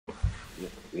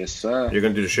Yes, sir. You're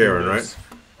going to do the sharing, right?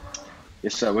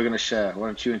 Yes, sir. We're gonna share. Why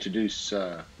don't you introduce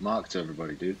Mark to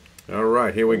everybody, dude? All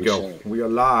right, here we While we go. share. We are All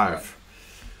right. live.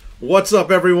 What's up,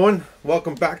 everyone?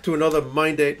 Welcome back to another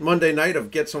Monday night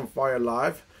of Get Some Fire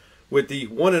Live with the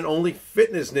one and only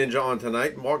fitness ninja on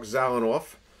tonight, Marc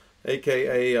Zalmanoff,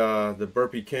 a.k.a. The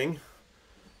Burpee King.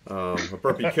 A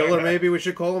Burpee Killer, maybe we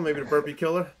should call him. Maybe the Burpee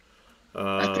Killer.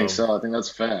 I think so. I think that's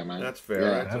fair, man. That's fair.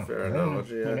 Yeah. That's a fair Yeah,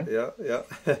 analogy. you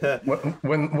Yeah.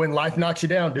 when life knocks you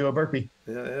down, do a burpee.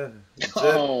 Yeah. That's it.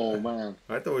 Oh man.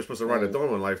 I thought we were supposed to write it down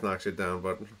when life knocks it down,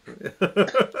 but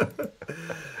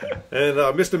and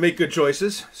Mr. Make Good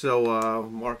Choices. So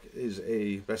Mark is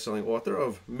a best-selling author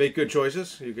of Make Good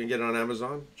Choices. You can get it on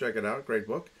Amazon. Check it out. Great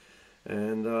book.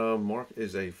 And Mark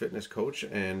is a fitness coach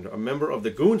and a member of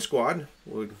the Goon Squad.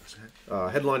 We're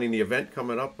headlining the event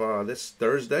coming up this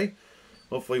Thursday.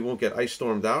 Hopefully, we won't get ice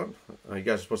stormed out. You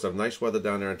guys are supposed to have nice weather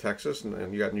down there in Texas,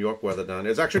 and you got New York weather down there.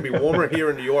 It's actually be warmer here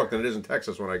in New York than it is in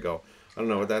Texas when I go. I don't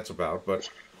know what that's about, but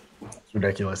It's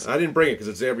ridiculous. I didn't bring it because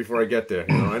it's there before I get there.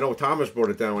 You know, I know Thomas brought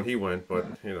it down when he went, but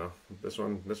you know, this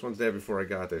one's there before I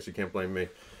got there, so you can't blame me.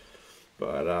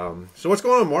 But so what's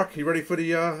going on, Mark? You ready for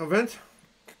the event?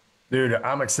 Dude,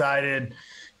 I'm excited.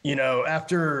 You know,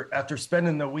 after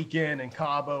spending the weekend in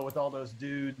Cabo with all those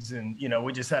dudes, and you know,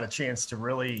 we just had a chance to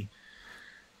really,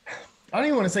 I don't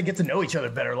even want to say get to know each other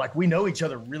better. Like, we know each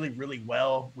other really, really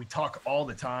well. We talk all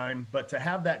the time, but to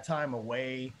have that time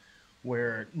away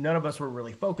where none of us were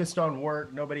really focused on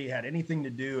work, nobody had anything to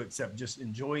do except just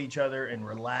enjoy each other and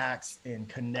relax and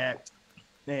connect.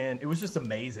 And it was just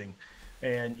amazing.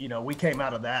 And, you know, we came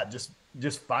out of that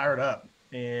just fired up,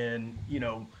 and, you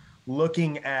know,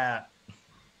 looking at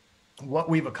what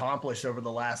we've accomplished over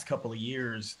the last couple of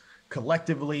years,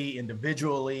 collectively,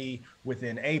 individually,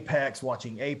 within Apex,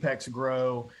 watching Apex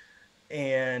grow,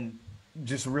 and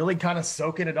just really kind of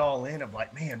soaking it all in of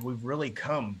like, man, we've really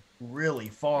come really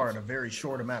far in a very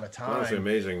short amount of It's honestly time.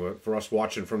 amazing for us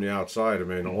watching from the outside. I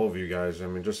mean, all of you guys. I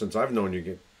mean, just since I've known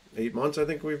you, 8 months, I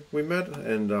think we met,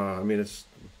 and I mean, it's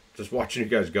just watching you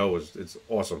guys go it's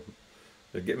awesome.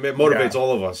 It motivates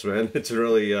all of us, man. It's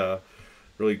really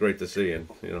really great to see, and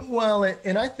you know. Well,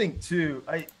 and I think too,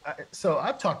 so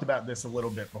I've talked about this a little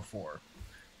bit before.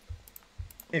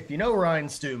 If you know Ryan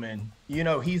Stewman, you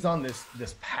know he's on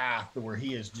this path where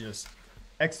he is just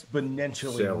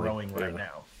exponentially Sailing, growing right yeah.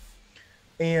 now.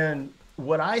 And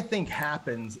what I think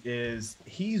happens is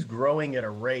he's growing at a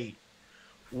rate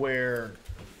where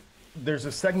there's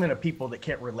a segment of people that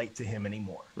can't relate to him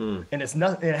anymore. And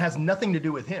it has nothing to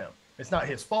do with him. It's not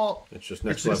his fault. It's just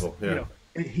next level. Yeah. You know,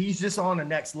 he's just on a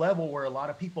next level where a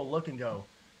lot of people look and go,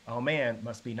 oh man,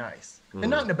 must be nice. And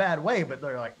not in a bad way, but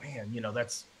they're like, man, you know,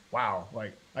 that's wow.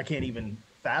 Like, I can't even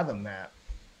fathom that.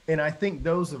 And I think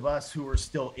those of us who are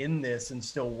still in this and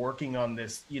still working on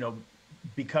this, you know,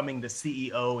 becoming the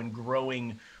CEO and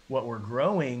growing what we're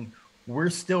growing, we're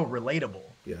still relatable.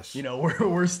 Yes. You know,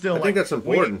 we're still I think that's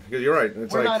important because you're right.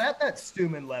 It's we're like not at that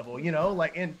Stewman level, you know,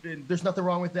 like, and there's nothing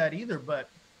wrong with that either, but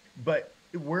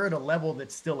we're at a level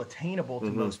that's still attainable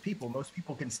to most people. Most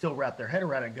people can still wrap their head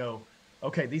around it and go,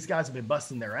 okay, these guys have been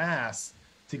busting their ass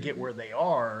to get where they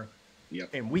are. Yep.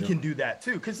 And we can do that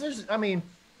too. Cause I mean,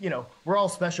 you know, we're all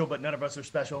special, but none of us are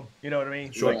special. You know what I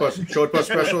mean? short bus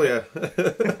special, yeah.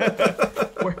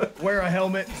 Wear a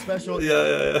helmet special.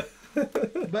 Yeah.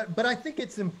 But I think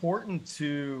it's important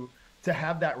to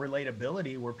have that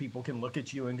relatability where people can look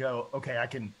at you and go, okay, I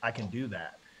can do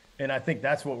that. And I think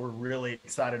that's what we're really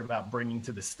excited about bringing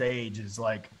to the stage is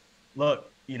like,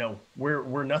 look, you know,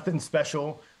 we're nothing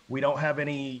special. We don't have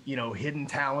any, you know, hidden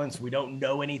talents. We don't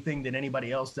know anything that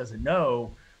anybody else doesn't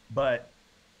know, but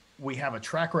we have a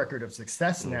track record of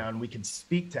success now, and we can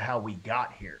speak to how we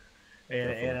got here.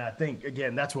 And I think,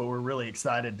 again, that's what we're really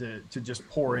excited to just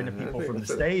pour into people from the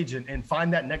stage and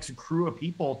find that next crew of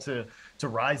people to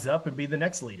rise up and be the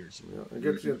next leaders.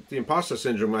 The imposter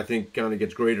syndrome, I think, kind of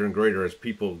gets greater and greater as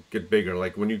people get bigger.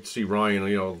 Like when you see Ryan,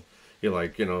 you know, you're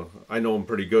like, you know, I know him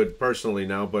pretty good personally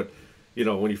now, but you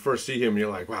know, when you first see him,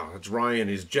 you're like, wow, it's Ryan,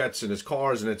 his jets and his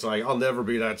cars, and it's like, I'll never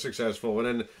be that successful.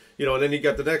 And then, you know, and then you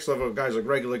got the next level of guys, like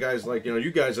regular guys, like, you know,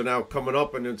 you guys are now coming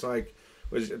up, and it's like,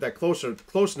 was that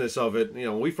closeness of it. You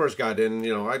know, when we first got in,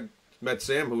 you know, I met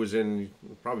Sam, who was in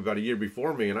probably about a year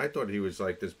before me, and I thought he was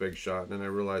like this big shot, and then I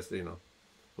realized, you know,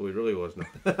 who he really was.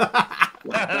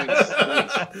 Well, thanks.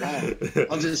 Wow.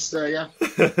 I'll just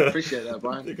appreciate that,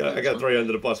 Brian. I got thrown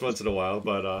under the bus once in a while,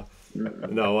 but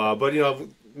no, but you know,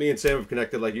 me and Sam have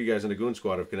connected, like you guys in the Goon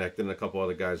Squad have connected, and a couple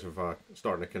other guys have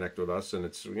starting to connect with us, and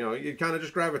it's, you know, you kind of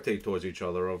just gravitate towards each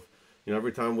other. Of, you know,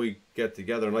 every time we get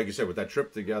together, and like you said, with that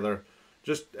trip together,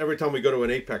 just every time we go to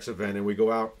an Apex event and we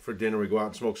go out for dinner, we go out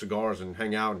and smoke cigars and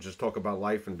hang out and just talk about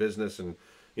life and business and,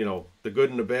 you know, the good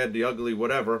and the bad, the ugly,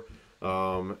 whatever.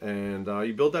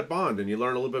 You build that bond and you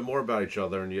learn a little bit more about each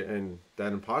other, and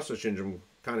that imposter syndrome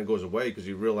kind of goes away because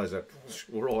you realize that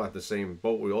we're all at the same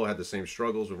boat. We all had the same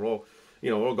struggles. We're all, you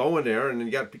know, we're all going there, and then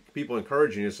you got people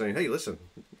encouraging you, saying, "Hey, listen,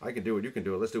 I can do it. You can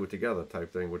do it. Let's do it together,"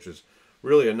 type thing, which is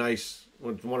really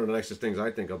one of the nicest things I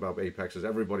think about Apex is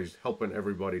everybody's helping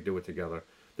everybody do it together.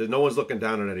 There's no one's looking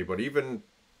down on anybody. Even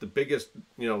the biggest,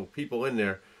 you know, people in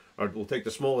there will take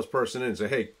the smallest person in and say,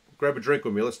 "Hey, grab a drink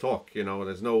with me. Let's talk." You know,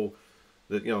 there's no,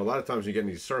 you know, a lot of times you get in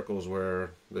these circles where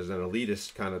there's an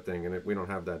elitist kind of thing, and we don't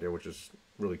have that there, which is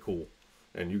really cool.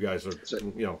 And you guys are,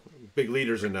 you know, big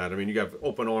leaders in that. I mean, you got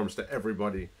open arms to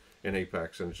everybody in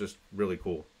Apex, and it's just really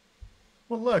cool.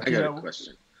 Well, look, I got a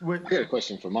question. I got a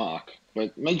question for Mark,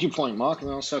 but make your point, Mark, and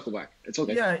then I'll circle back. It's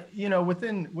okay. Yeah, you know,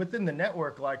 within the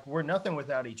network, like, we're nothing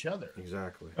without each other.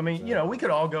 Exactly. I mean, you know, we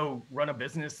could all go run a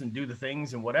business and do the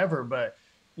things and whatever, but,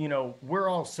 you know, we're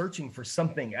all searching for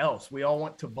something else. We all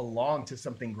want to belong to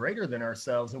something greater than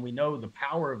ourselves, and we know the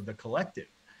power of the collective.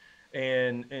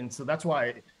 And so that's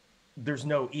why there's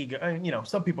no ego. And, you know,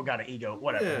 some people got an ego,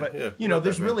 whatever. But you know,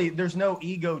 there's no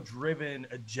ego-driven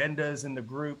agendas in the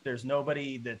group. There's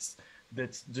nobody that's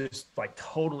just like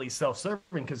totally self-serving,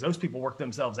 because those people work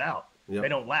themselves out. They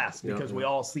don't last because we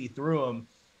all see through them,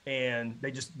 and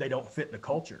they don't fit the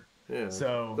culture. Yeah.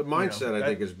 So the mindset, you know, I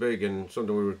think, is big, and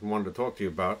something we wanted to talk to you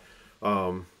about.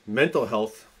 Mental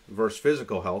health versus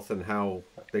physical health, and how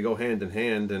they go hand in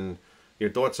hand, and your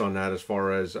thoughts on that. As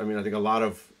far as, I mean, I think a lot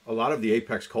of the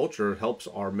Apex culture helps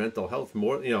our mental health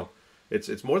more. You know,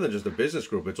 it's more than just a business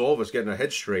group. It's all of us getting our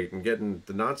head straight and getting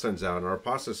the nonsense out, and our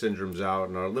imposter syndromes out,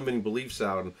 and our limiting beliefs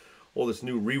out, and all this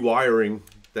new rewiring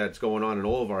that's going on in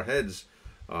all of our heads.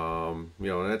 You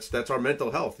know, and that's our mental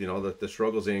health. You know, the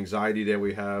struggles, the anxiety that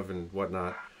we have, and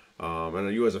whatnot. I know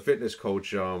you as a fitness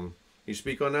coach, you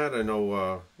speak on that. I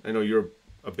know you're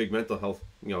a big mental health,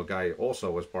 you know, guy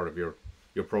also as part of your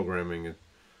programming,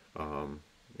 and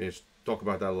just talk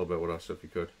about that a little bit with us if you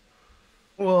could.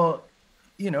 Well,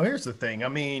 you know, here's the thing. I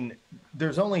mean,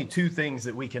 there's only two things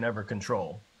that we can ever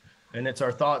control, and it's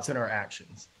our thoughts and our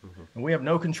actions. And we have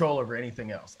no control over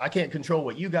anything else. I can't control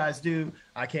what you guys do.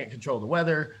 I can't control the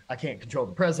weather. I can't control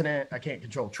the president. I can't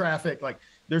control traffic. Like,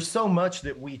 there's so much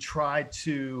that we try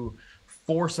to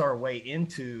force our way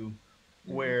into,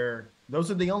 where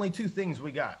those are the only two things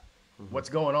we got. What's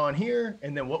going on here,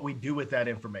 and then what we do with that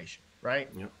information, right?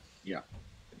 Yeah.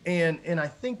 And I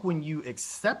think when you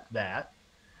accept that,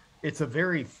 it's a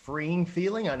very freeing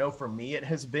feeling. I know for me it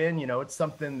has been. You know, it's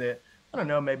something that, I don't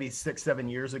know, maybe 6-7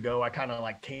 years ago, I kind of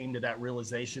like came to that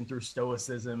realization through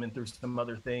stoicism and through some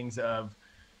other things of,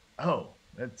 oh,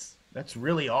 that's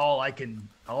really all I can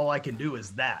do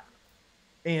is that.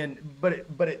 But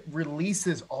it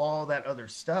releases all that other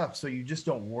stuff, so you just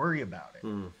don't worry about it.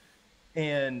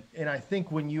 And I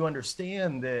think when you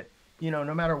understand that, you know,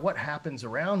 no matter what happens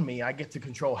around me, I get to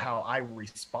control how I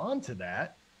respond to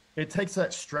that. It takes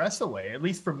that stress away. At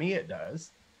least for me, it does.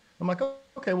 I'm like, oh,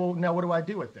 okay, well, now what do I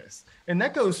do with this? And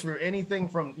that goes for anything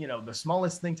from, you know, the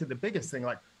smallest thing to the biggest thing.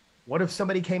 Like, what if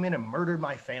somebody came in and murdered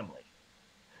my family?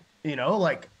 You know,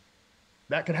 like,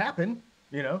 that could happen.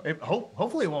 You know,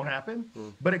 hopefully it won't happen,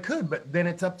 but it could. But then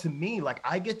it's up to me. Like,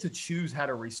 I get to choose how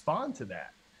to respond to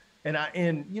that.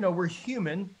 And you know, we're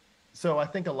human. So I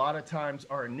think a lot of times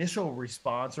our initial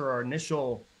response or our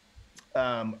initial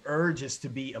urge is to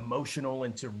be emotional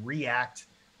and to react,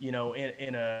 you know,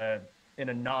 in a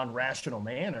non-rational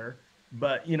manner.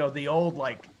 But, you know, the old,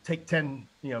 like, take 10,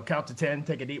 you know, count to 10,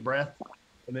 take a deep breath,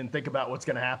 and then think about what's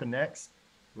going to happen next.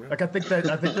 Yeah. Like, I think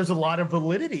there's a lot of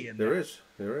validity in there.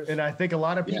 There is. And I think a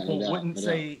lot of people wouldn't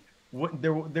say,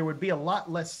 there would be a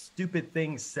lot less stupid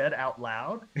things said out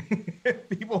loud.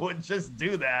 People would just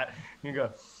do that. You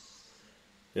go,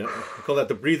 yeah, I call that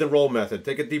the breathe and roll method.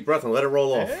 Take a deep breath and let it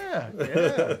roll off. Yeah,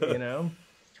 you know.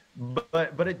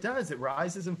 But it does. It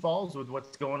rises and falls with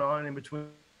what's going on in between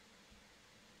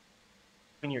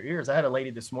your ears. I had a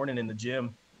lady this morning in the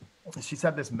gym. She's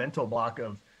had this mental block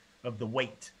of the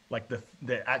weight, like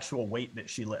the actual weight that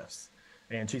she lifts.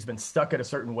 And she's been stuck at a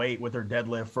certain weight with her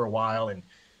deadlift for a while.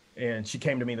 And she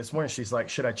came to me this morning. She's like,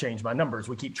 should I change my numbers?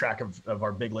 We keep track of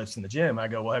our big lifts in the gym. I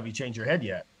go, well, have you changed your head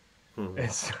yet?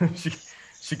 And so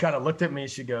she kind of looked at me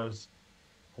and she goes,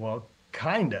 well,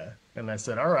 kinda. And I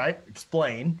said, all right,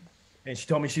 explain. And she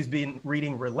told me she's been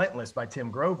reading Relentless by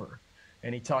Tim Grover.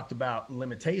 And he talked about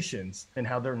limitations and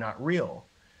how they're not real.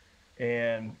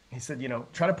 And he said, you know,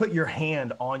 try to put your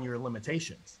hand on your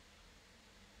limitations.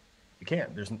 You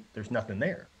can't. There's nothing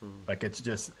there. Like,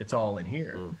 it's all in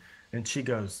here. And she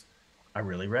goes, I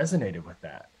really resonated with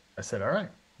that. I said, all right,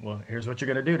 well, here's what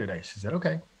you're going to do today. She said,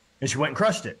 okay. And she went and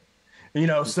crushed it.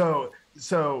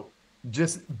 So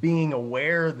just being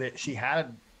aware that she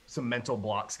had some mental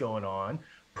blocks going on,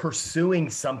 pursuing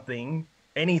something,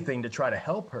 anything to try to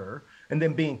help her, and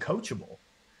then being coachable.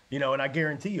 And I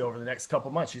guarantee you over the next couple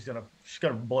of months, she's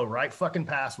gonna blow right fucking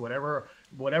past whatever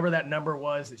that number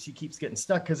was that she keeps getting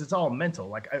stuck, because it's all mental.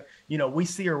 Like, we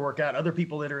see her work out. Other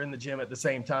people that are in the gym at the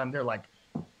same time, they're like,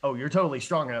 oh, you're totally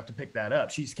strong enough to pick that up.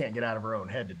 She just can't get out of her own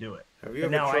head to do it. Have you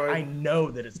ever tried? I know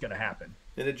that it's gonna happen.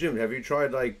 In the gym, have you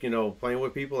tried, like, playing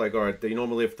with people? Like, all right, they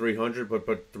normally lift 300, but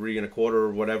put 3.25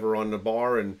 or whatever on the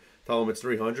bar and tell them it's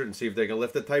 300 and see if they can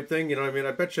lift it type thing? You know what I mean?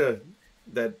 I bet you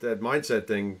that mindset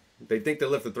thing, they think they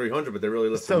lifted 300, but they really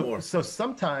lifted more. So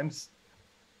sometimes,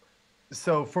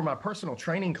 for my personal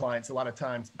training clients, a lot of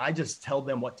times I just tell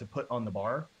them what to put on the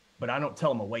bar, but I don't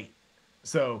tell them a weight.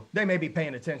 So they may be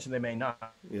paying attention, they may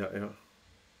not. Yeah.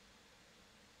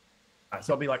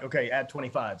 So I'll be like, okay, add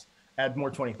 25s, add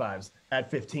more 25s, add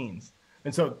 15s.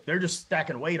 And so they're just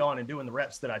stacking weight on and doing the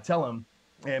reps that I tell them.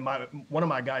 And one of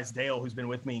my guys, Dale, who's been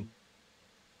with me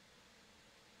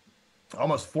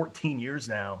almost 14 years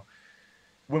now,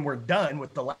 when we're done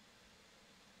with the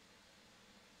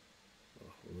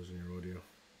losing your audio.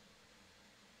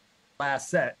 last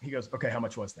set, he goes, okay, how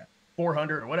much was that?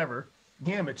 400 or whatever.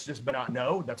 Him, it's just but not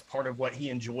know. That's part of what he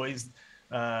enjoys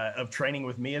of training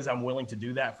with me, is I'm willing to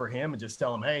do that for him and just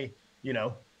tell him, hey,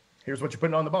 here's what you're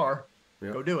putting on the bar.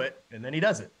 Yep. Go do it. And then he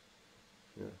does it.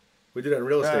 Yeah. We do that in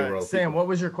real estate world. Sam, what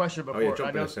was your question before? Oh,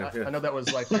 yeah, I know that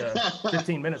was like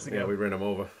 15 minutes ago. Yeah, we ran him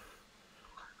over.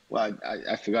 Well,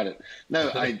 I forgot it.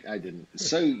 No, I didn't.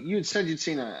 So you had said you'd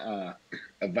seen a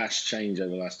vast change over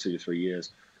the last 2 to 3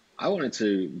 years. I wanted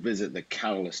to visit the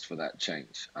catalyst for that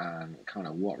change and kind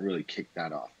of what really kicked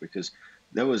that off, because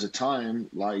there was a time,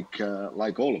 like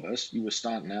all of us, you were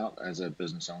starting out as a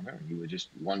business owner and you were just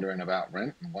wondering about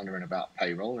rent and wondering about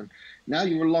payroll, and now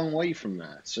you're a long way from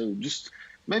that. So just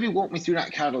maybe walk me through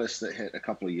that catalyst that hit a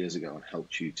couple of years ago and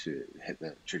helped you to hit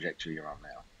the trajectory you're on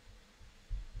now.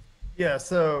 Yeah,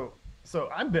 so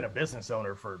I've been a business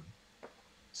owner for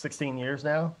 16 years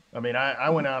now. I mean, I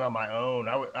went out on my own.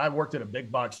 I worked at a big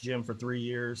box gym for 3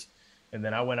 years, and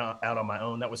then I went out on my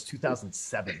own. That was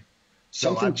 2007.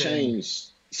 Something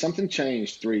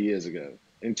changed 3 years ago.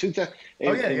 In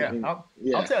 2000. I'll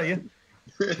tell you.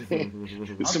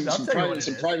 some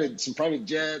private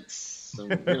jets.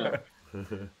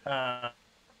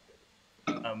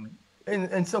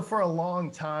 And so for a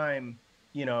long time,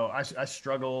 I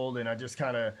struggled, and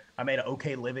I made an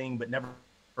okay living, but never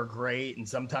great. And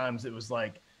sometimes it was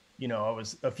like, I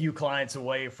was a few clients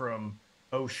away from,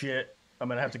 oh shit, I'm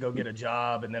going to have to go get a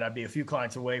job. And then I'd be a few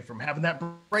clients away from having that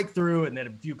breakthrough. And then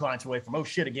a few clients away from, oh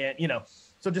shit again,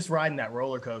 so just riding that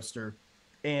roller coaster.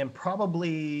 And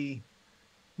probably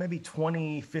maybe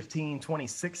 2015,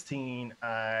 2016,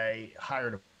 I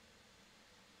hired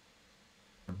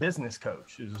a business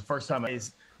coach. It was the first time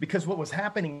because what was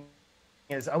happening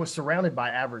is I was surrounded by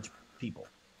average people.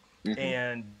 Mm-hmm.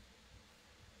 And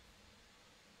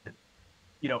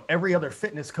every other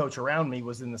fitness coach around me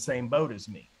was in the same boat as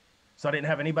me. So I didn't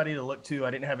have anybody to look to.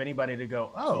 I didn't have anybody to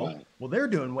go, oh, well, they're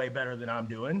doing way better than I'm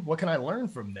doing. What can I learn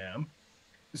from them?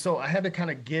 So I had to kind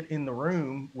of get in the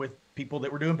room with people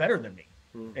that were doing better than me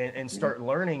and start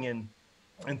learning.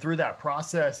 And through that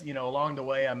process, along the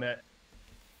way, I met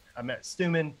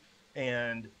Stuman,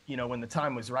 and, when the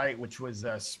time was right, which was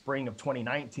spring of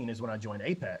 2019 is when I joined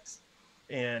Apex.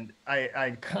 And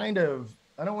I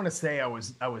don't want to say I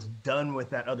was done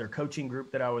with that other coaching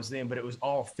group that I was in, but it was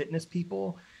all fitness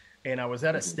people. And I was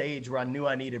at a stage where I knew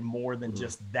I needed more than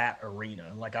just that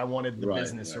arena. Like I wanted the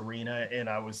business arena, and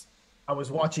I was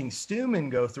watching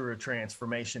Stuman go through a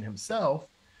transformation himself.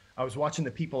 I was watching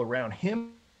the people around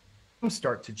him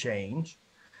start to change.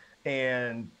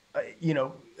 And,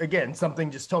 again, something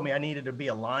just told me I needed to be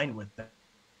aligned with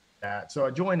that. So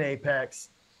I joined Apex.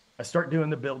 I start doing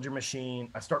the build your machine.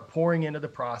 I start pouring into the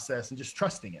process and just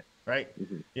trusting it, right?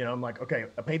 Mm-hmm. I'm like, okay,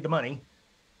 I paid the money.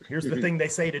 Here's the thing they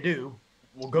say to do.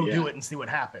 We'll go do it and see what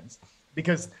happens.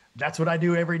 Because that's what I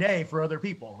do every day for other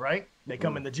people, right? They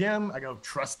come in the gym. I go,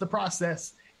 trust the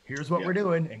process. Here's what we're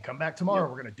doing. And come back tomorrow.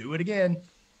 We're going to do it again.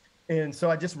 And so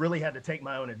I just really had to take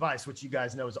my own advice, which you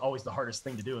guys know is always the hardest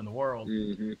thing to do in the world.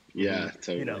 Mm-hmm. Yeah,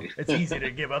 totally. It's easy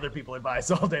to give other people advice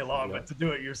all day long, but to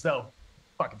do it yourself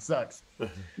fucking sucks.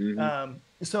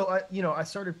 So I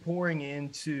started pouring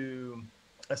into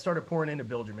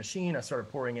Build Your Machine. I started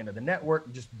pouring into the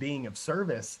network, just being of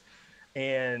service.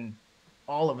 And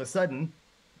all of a sudden,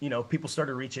 people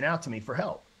started reaching out to me for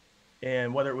help.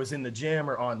 And whether it was in the gym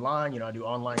or online, I do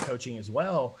online coaching as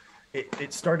well.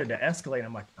 It started to escalate.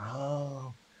 I'm like,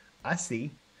 oh, I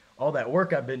see. All that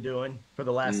work I've been doing for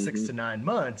the last 6 to 9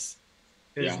 months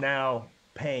is now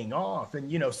paying off.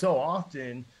 And, so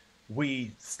often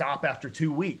we stop after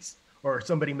 2 weeks, or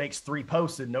somebody makes 3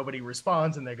 posts and nobody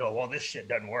responds, and they go, well, this shit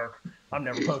doesn't work. I'm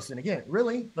never posting again.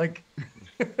 Really? Like,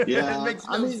 it makes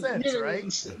no sense, right?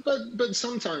 But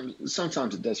sometimes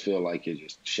it does feel like you're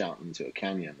just shouting into a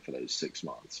canyon for those 6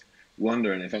 months,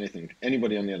 wondering if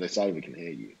anybody on the other side of it can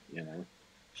hear you,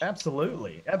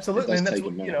 Absolutely. And that's what,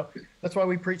 that's why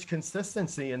we preach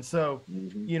consistency. And so,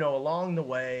 along the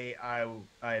way,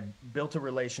 I built a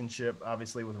relationship,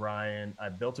 obviously, with Ryan. I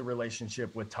built a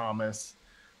relationship with Thomas.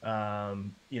 I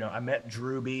met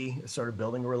Drewby, started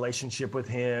building a relationship with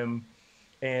him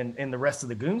and the rest of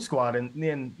the Goon Squad. And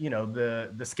then, the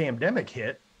scamdemic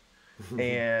hit.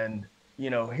 And,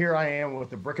 here I am with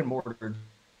the brick and mortar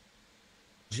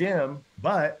gym,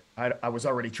 but I was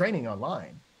already training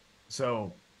online.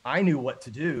 So I knew what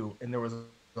to do. And there was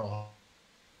a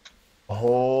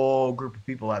whole group of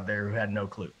people out there who had no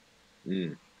clue.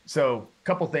 So a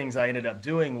couple things I ended up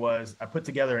doing was I put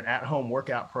together an at-home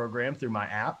workout program through my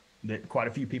app that quite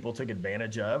a few people took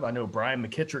advantage of. I know Brian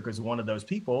McKittrick was one of those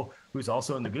people who's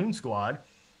also in the Goon Squad,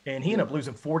 and he ended up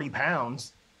losing 40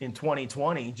 pounds in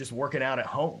 2020 just working out at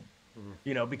home,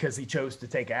 because he chose to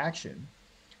take action.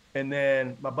 And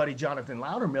then my buddy Jonathan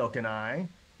Loudermilk and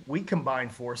we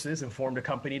combined forces and formed a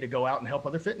company to go out and help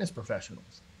other fitness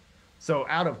professionals. So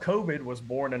out of COVID was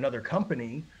born another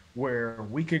company where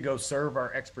we could go serve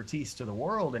our expertise to the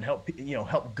world and help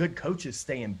good coaches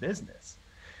stay in business.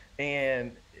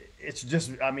 And it's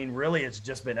just, really, it's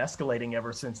just been escalating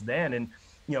ever since then. And,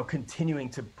 continuing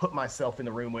to put myself in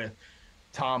the room with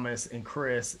Thomas and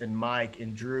Chris and Mike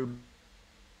and Drew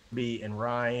B and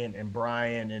Ryan and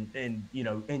Brian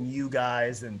and you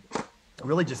guys, and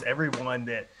really just everyone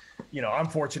that, I'm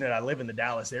fortunate I live in the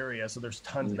Dallas area, so there's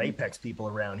tons of Apex people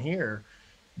around here,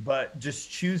 but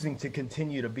just choosing to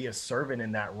continue to be a servant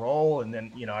in that role. And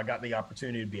then, I got the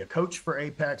opportunity to be a coach for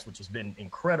Apex, which has been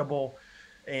incredible.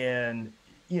 And,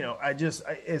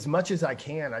 as much as I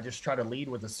can, I just try to lead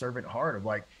with a servant heart of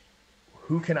like,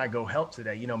 who can I go help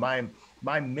today?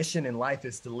 My mission in life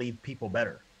is to leave people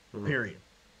better, period.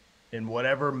 In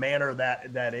whatever manner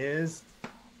that is,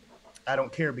 I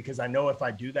don't care, because I know if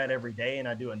I do that every day and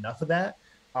I do enough of that,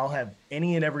 I'll have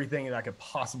any and everything that I could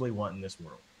possibly want in this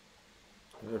world.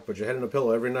 Put your head in a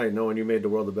pillow every night knowing you made the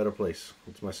world a better place.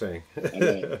 That's my saying.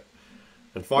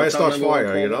 And fire starts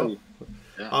fire,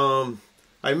 Yeah.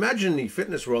 I imagine the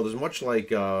fitness world is much like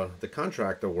the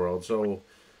contractor world. So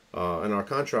in our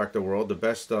contractor world, the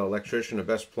best electrician, the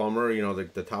best plumber,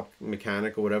 the top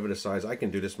mechanic or whatever decides, I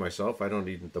can do this myself. I don't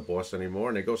need the boss anymore.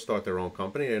 And they go start their own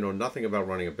company. They know nothing about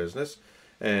running a business.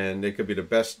 And they could be the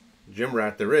best gym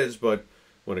rat there is, but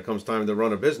when it comes time to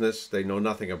run a business, they know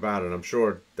nothing about it. I'm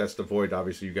sure that's the void,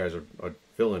 obviously, you guys are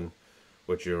filling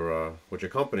with your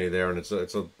company there. And it's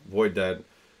a void that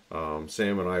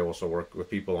Sam and I also work with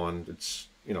people on. It's,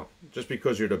 just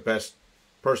because you're the best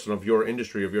person of your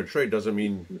industry, of your trade, doesn't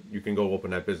mean you can go open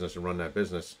that business and run that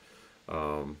business.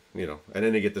 And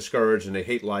then they get discouraged and they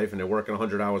hate life and they're working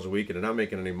 100 hours a week and they're not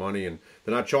making any money and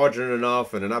they're not charging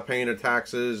enough and they're not paying their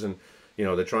taxes and,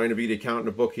 they're trying to be the accountant,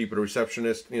 the bookkeeper, the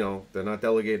receptionist, they're not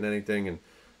delegating anything. And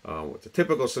it's a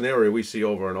typical scenario we see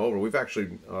over and over. We've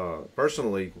actually,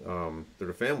 personally, through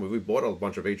the family, we bought a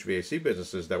bunch of HVAC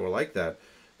businesses that were like that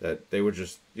they were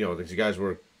just, these guys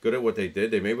were good at what they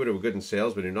did. They maybe they were good in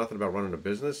sales, but knew nothing about running a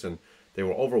business, and they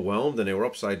were overwhelmed and they were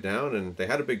upside down, and they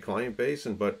had a big client base,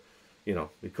 but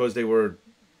because they were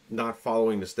not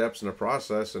following the steps in the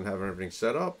process and having everything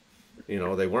set up,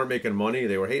 they weren't making money,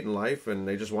 they were hating life, and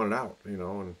they just wanted out,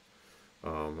 and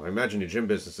I imagine the gym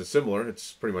business is similar.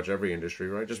 It's pretty much every industry,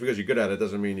 right? Just because you're good at it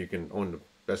doesn't mean you can own the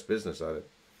best business at it.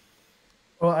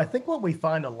 Well, I think what we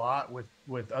find a lot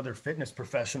with other fitness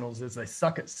professionals is they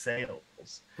suck at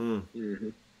sales. Mm-hmm.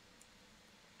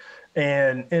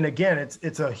 And again,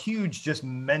 it's a huge just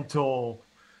mental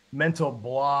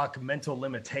block, mental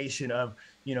limitation of,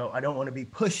 I don't want to be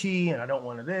pushy and I don't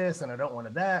want to this and I don't want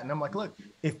to that. And I'm like, look,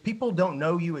 if people don't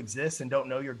know you exist and don't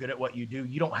know you're good at what you do,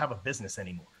 you don't have a business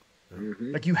anymore.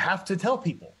 Mm-hmm. Like, you have to tell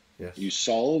people. Yes. You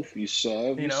solve, you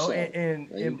serve, you serve. And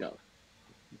there you go.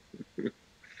 You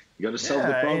got to solve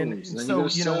the problems, and then you got to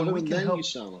serve them, and then you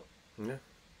sell them.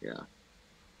 Yeah.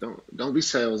 Don't be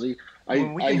salesy.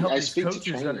 When we can help these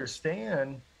coaches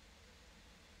understand.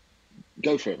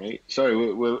 Go for it, mate. Sorry,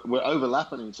 we're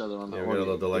overlapping each other on that. We got a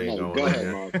little delay going on. Go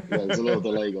ahead, Mark. Yeah, there's a little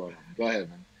delay going on. Go ahead,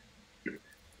 man.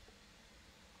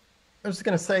 I was just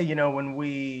gonna say, when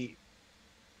we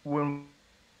when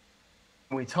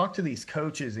we talk to these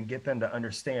coaches and get them to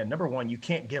understand, number one, you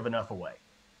can't give enough away.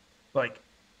 Like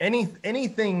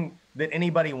anything that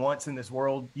anybody wants in this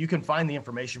world, you can find the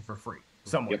information for free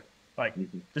somewhere. Yep. Like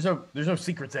there's no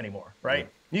secrets anymore, right?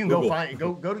 Yeah. You can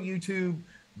Google. go to YouTube,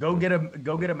 go get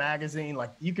a magazine.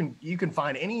 Like you can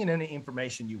find any and any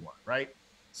information you want, right?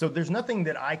 So there's nothing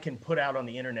that I can put out on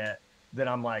the internet that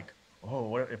I'm like, oh,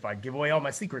 what if I give away all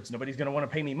my secrets? Nobody's going to want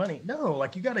to pay me money. No,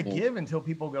 like you got to give until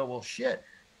people go, well, shit.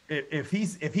 If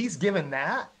he's given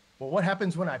that, well, what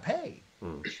happens when I pay?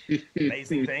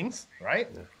 Amazing things, right?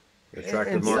 Yeah.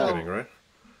 Attractive marketing, right?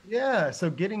 Yeah. So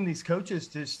getting these coaches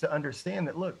just to understand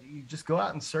that, look, you just go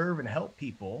out and serve and help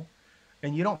people,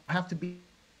 and you don't have to be.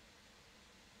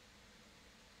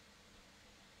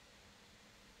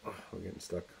 Oh, we're getting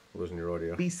stuck. Losing your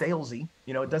audio. Be salesy.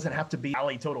 You know, it doesn't have to be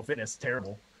Ali Total Fitness.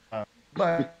 Terrible.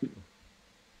 But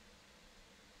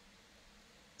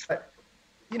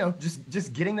you know,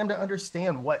 just getting them to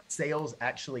understand what sales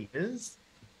actually is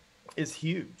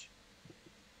huge.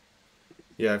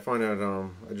 Yeah, I find out.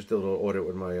 I just did a little audit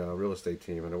with my real estate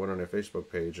team, and I went on their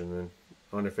Facebook page, and then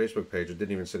on their Facebook page, it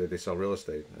didn't even say that they sell real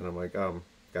estate. And I'm like,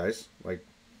 guys, like,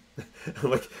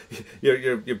 I'm like,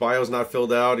 your bio's not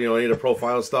filled out. You know, I need a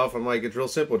profile stuff. I'm like, it's real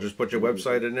simple. Just put your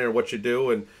website in there, what you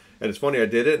do, and it's funny. I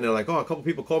did it, and they're like, oh, a couple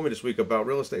people called me this week about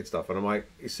real estate stuff, and I'm like,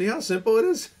 you see how simple it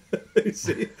is? You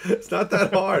see, it's not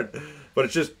that hard.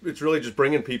 But it's really just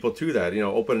bringing people to that, you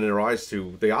know, opening their eyes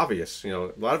to the obvious. You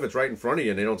know, a lot of it's right in front of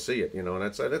you and they don't see it, you know,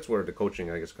 and that's where the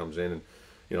coaching, I guess, comes in. And,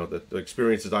 you know, the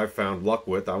experiences I've found luck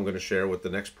with, I'm going to share with the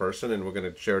next person, and we're going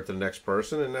to share it to the next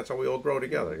person, and that's how we all grow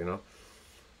together, you know.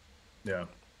 Yeah.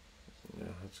 Yeah,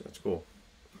 that's cool.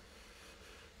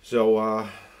 So,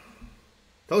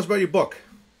 tell us about your book.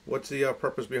 What's the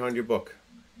purpose behind your book?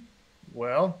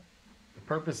 Well, the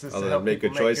purpose is other to than help make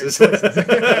good people choices. Make good choices.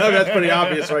 That's pretty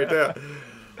obvious right there.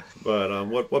 But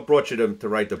what brought you to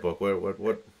write the book?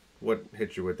 What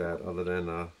hit you with that? Other than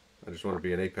I just want to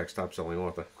be an apex top-selling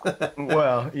author.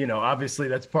 Well, you know, obviously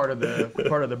that's part of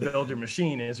the builder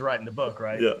machine is writing the book,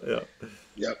 right? Yep.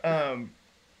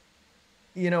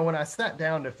 You know, when I sat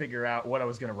down to figure out what I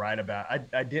was going to write about,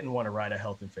 I didn't want to write a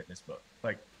health and fitness book.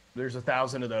 Like, there's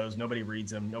 1,000 of those. Nobody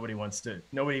reads them. Nobody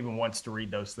even wants to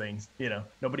read those things. You know,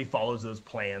 nobody follows those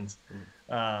plans.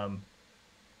 And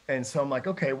so I'm like,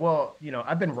 okay, well, you know,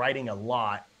 I've been writing a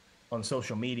lot on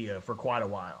social media for quite a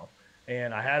while,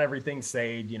 and I had everything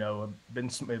saved. You know,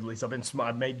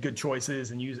 I've made good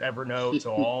choices and used Evernote,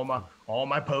 so all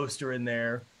my posts are in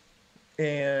there,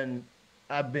 and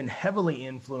I've been heavily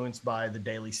influenced by the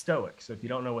Daily Stoic. So if you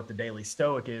don't know what the Daily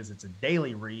Stoic is, it's a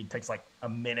daily read. It takes like a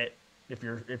minute. If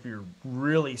you're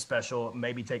really special, it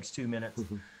maybe takes 2 minutes.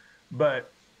 But,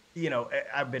 you know,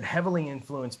 I've been heavily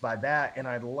influenced by that. And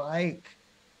I like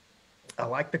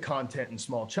the content in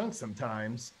small chunks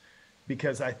sometimes,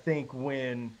 because I think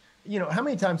when, you know, how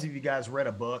many times have you guys read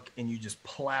a book and you just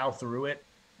plow through it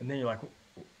and then you're like,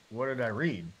 what did I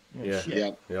read? You know,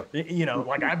 yeah. Yep. You know,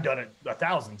 like I've done it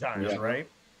 1,000 times, right?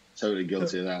 Totally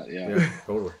guilty of that. Yeah,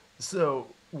 totally. So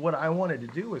what I wanted to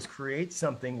do was create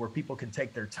something where people can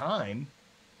take their time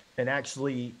and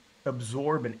actually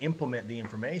absorb and implement the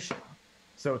information.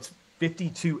 So it's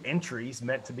 52 entries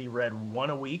meant to be read one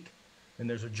a week. And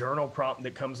there's a journal prompt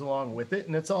that comes along with it.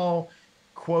 And it's all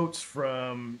quotes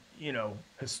from, you know,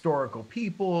 historical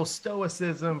people,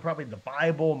 stoicism, probably the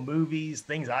Bible, movies,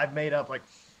 things I've made up, like,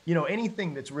 you know,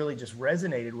 anything that's really just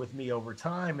resonated with me over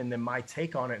time, and then my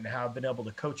take on it and how I've been able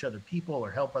to coach other people or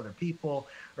help other people,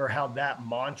 or how that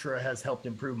mantra has helped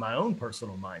improve my own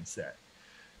personal mindset.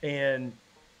 And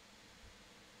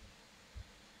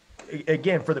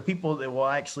again, for the people that will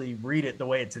actually read it the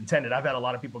way it's intended, I've had a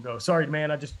lot of people go, sorry,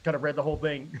 man, I just kind of read the whole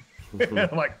thing.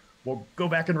 I'm like, well, go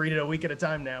back and read it a week at a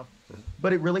time now.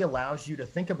 But it really allows you to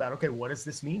think about, okay, what does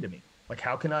this mean to me? Like,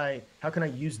 how can I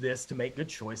use this to make good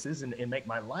choices and make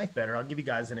my life better? I'll give you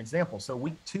guys an example. So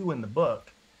week 2 in the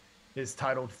book is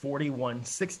titled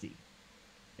 4160.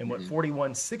 And what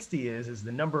 4160 is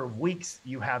the number of weeks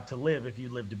you have to live if you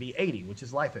live to be 80, which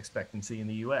is life expectancy in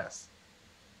the US.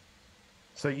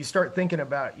 So you start thinking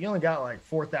about, you only got like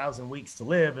 4,000 weeks to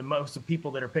live. And most of the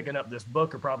people that are picking up this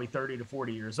book are probably 30 to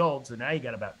 40 years old. So now you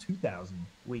got about 2,000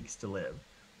 weeks to live.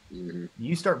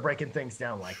 You start breaking things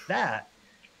down like that,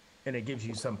 and it gives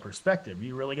you some perspective.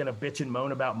 You really going to bitch and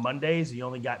moan about Mondays? You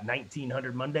only got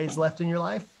 1,900 Mondays left in your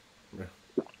life?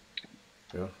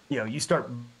 Yeah. You know, you start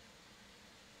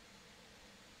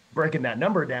breaking that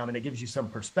number down, and it gives you some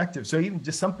perspective. So even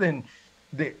just something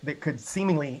that could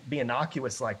seemingly be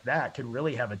innocuous like that could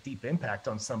really have a deep impact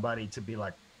on somebody to be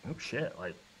like, oh shit,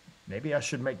 like maybe I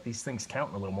should make these things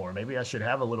count a little more. Maybe I should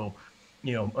have a little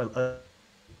you know,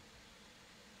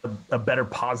 a better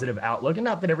positive outlook. And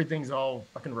not that everything's all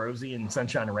fucking rosy and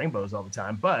sunshine and rainbows all the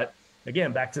time, but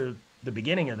again, back to the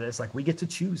beginning of this, like we get to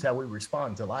choose how we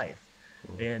respond to life.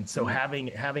 And so having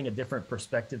a different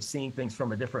perspective, seeing things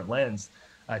from a different lens,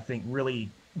 I think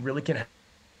really can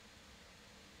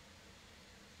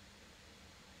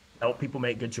help people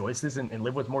make good choices and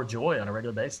live with more joy on a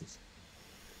regular basis.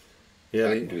 Yeah,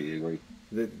 I completely agree.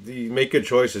 The make good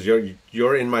choices.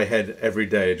 You're in my head every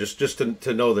day. Just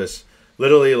to know this,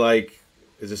 literally, like,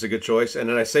 is this a good choice? And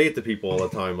then I say it to people all the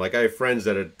time. Like, I have friends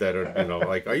that are you know,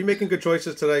 like, are you making good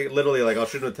choices today? Literally, like, I'll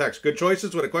shoot them a text, good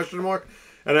choices with a question mark,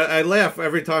 and I laugh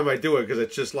every time I do it because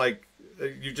it's just like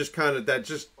you just kind of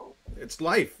it's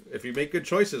life. If you make good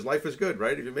choices, life is good,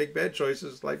 right? If you make bad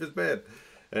choices, life is bad.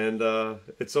 And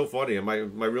it's so funny. And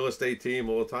my real estate team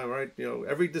all the time, right? You know,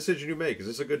 every decision you make, is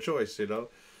this a good choice? You know,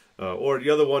 or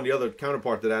the other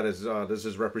counterpart to that is does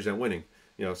this represent winning?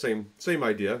 You know, same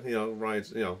idea. You know,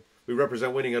 Ryan's. You know, we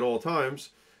represent winning at all times.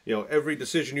 You know, every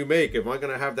decision you make. If I'm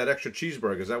going to have that extra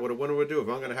cheeseburger, is that what a winner would do? If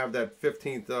I'm going to have that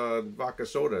 15th vodka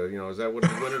soda, you know, is that what the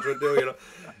winners would do?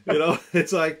 You know,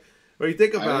 it's like. What do you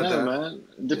think about that, man?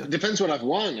 Depends what I've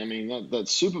won. I mean, that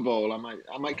Super Bowl, I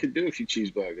might could do a few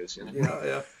cheeseburgers. You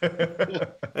know? Yeah.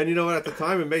 And you know what? At the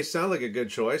time, it may sound like a good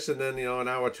choice, and then an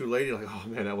hour or two later, you're like, oh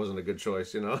man, that wasn't a good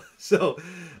choice. You know. So,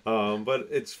 but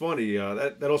it's funny.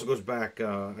 That also goes back.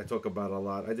 I talk about it a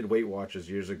lot. I did Weight Watchers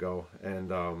years ago,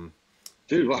 and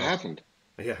dude, what happened?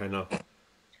 Yeah, I know.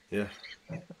 Yeah.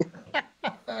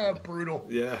 Brutal.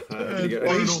 Yeah.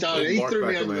 He threw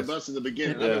me under the bus in the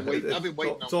beginning. Yeah. I've been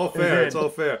waiting. It's all fair. It's all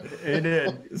fair. It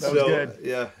did. That was good.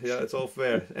 Yeah, it's all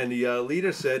fair. And the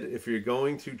leader said, if you're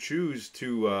going to choose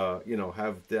to,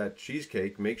 have that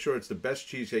cheesecake, make sure it's the best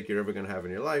cheesecake you're ever going to have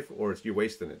in your life, or you're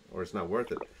wasting it, or it's not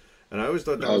worth it. And I always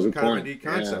thought that was kind of a neat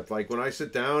concept. Yeah. Like when I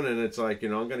sit down and it's like,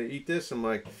 I'm going to eat this, I'm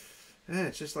like,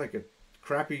 it's just like a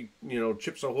crappy,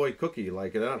 Chips Ahoy cookie.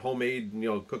 Like they're not homemade,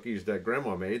 cookies that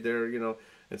grandma made. They're,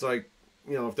 it's like,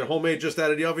 if they're homemade just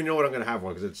out of the oven, you know what, I'm going to have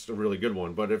one because it's a really good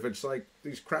one. But if it's like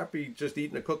these crappy, just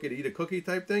eating a cookie to eat a cookie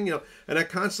type thing, and that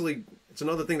constantly, it's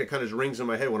another thing that kind of rings in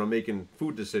my head when I'm making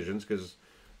food decisions, because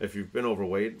if you've been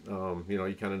overweight,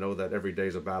 you kind of know that every day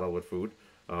is a battle with food.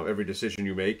 Every decision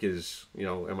you make is,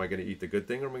 am I going to eat the good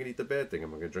thing or am I going to eat the bad thing?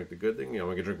 Am I going to drink the good thing? Am I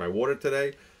going to drink my water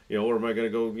today? Or am I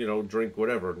going to go, drink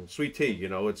whatever, sweet tea?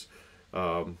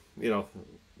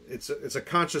 It's a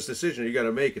conscious decision you got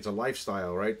to make. It's a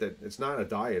lifestyle, right? That it's not a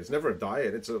diet. It's never a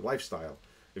diet. It's a lifestyle.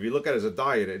 If you look at it as a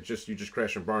diet, you just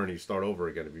crash and burn and you start over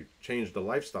again. If you change the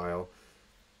lifestyle,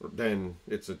 then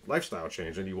it's a lifestyle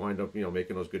change, and you wind up,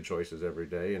 making those good choices every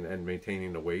day and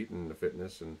maintaining the weight and the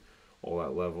fitness and all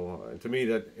that level. And to me,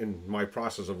 that in my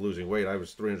process of losing weight, I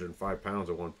was 305 pounds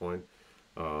at one point.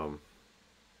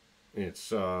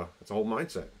 It's a whole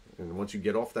mindset, and once you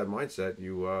get off that mindset,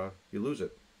 you lose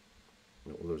it.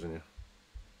 We're losing you.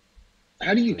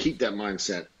 How do you keep that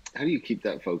mindset? How do you keep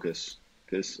that focus?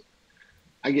 Because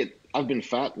I've been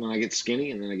fat, and then I get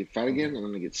skinny, and then I get fat again, and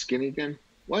then I get skinny again.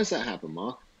 Why does that happen,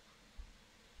 Mark?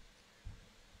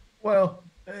 Well,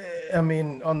 I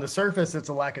mean, on the surface, it's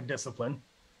a lack of discipline.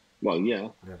 Well, yeah.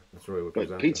 Yeah, that's really what it comes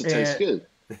down to. Pizza tastes good.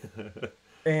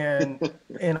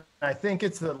 And I think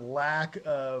it's the lack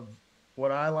of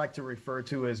what I like to refer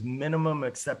to as minimum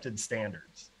accepted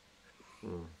standards.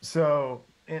 So,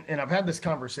 and I've had this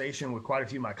conversation with quite a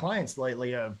few of my clients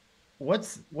lately of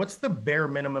what's the bare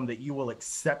minimum that you will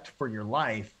accept for your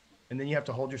life, and then you have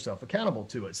to hold yourself accountable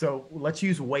to it. So let's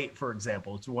use weight, for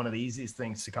example. It's one of the easiest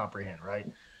things to comprehend, right?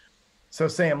 So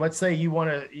Sam, let's say you want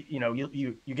to,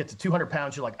 you get to 200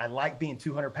 pounds. You're like, I like being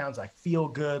 200 pounds. I feel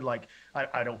good. Like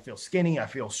I don't feel skinny. I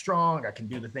feel strong. I can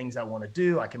do the things I want to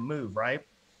do. I can move, right?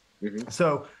 Mm-hmm.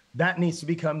 So that needs to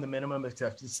become the minimum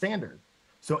accepted standard.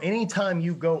 So anytime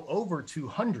you go over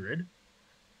 200,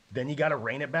 then you got to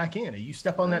rein it back in. If you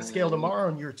step on that scale tomorrow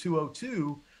and you're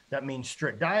 202, that means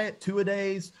strict diet,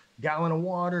 2-a-days, gallon of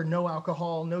water, no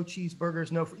alcohol, no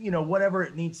cheeseburgers, no, whatever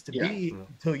it needs to be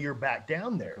until you're back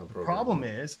down there. The problem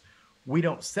is we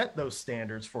don't set those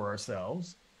standards for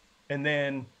ourselves. And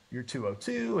then you're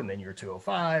 202, and then you're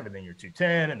 205, and then you're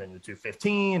 210, and then you're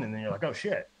 215. And then you're like, oh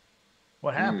shit,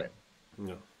 what happened?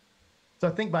 No. So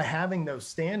I think by having those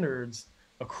standards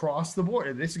across the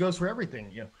board, this goes for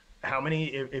everything, how many,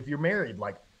 if you're married,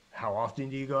 like, how often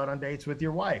do you go out on dates with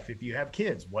your wife? If you have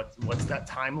kids, what's that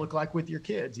time look like with your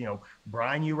kids?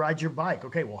 Brian, you ride your bike.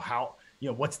 Okay, well, how,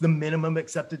 what's the minimum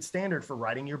accepted standard for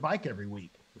riding your bike every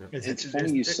week? Yeah. It's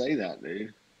funny you say that,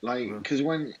 dude. Like, because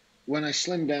when I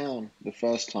slimmed down the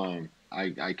first time,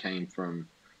 I came from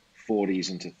 40s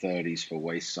into 30s for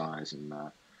waist size, and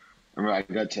remember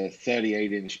I got to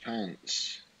 38-inch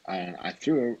pants, and I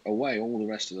threw away all the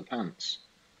rest of the pants.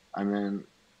 And then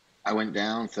I went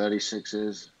down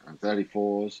 36s and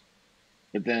 34s.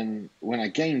 But then when I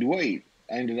gained weight,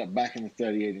 I ended up back in the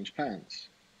 38-inch pants.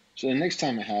 So the next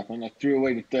time it happened, I threw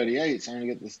away the 38s. I only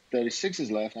got the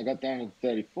 36s left. I got down to the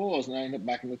 34s, and I ended up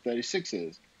back in the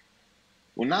 36s.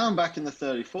 Well, now I'm back in the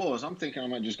 34s. I'm thinking I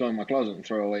might just go in my closet and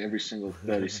throw away every single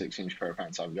 36-inch pair of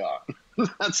pants I've got.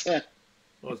 That's it.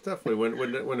 Well, it's definitely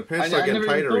when the pants start getting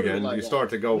tighter again, you start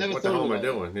to go, what the hell am I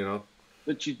doing? You know.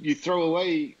 But you throw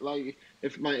away, like,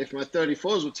 if my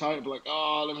 34s were tight, I'd be like,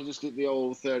 oh, let me just get the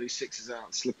old 36s out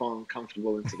and slip on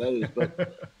comfortable into those.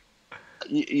 But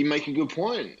you make a good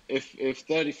point. If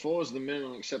 34 is the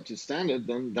minimum accepted standard,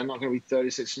 then they're not going to be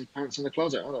 36-inch pants in the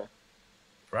closet, are they?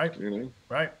 Right. You know.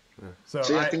 Right. Yeah.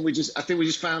 So I think we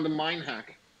just found a mind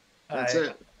hack. That's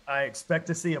it. I expect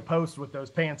to see a post with those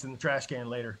pants in the trash can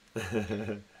later. Light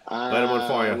them on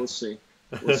fire. We'll see.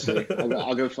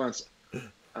 I'll go find some.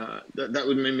 That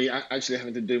would mean me actually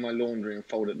having to do my laundry and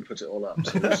fold it and put it all up.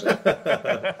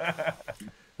 So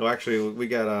no, actually, we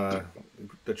got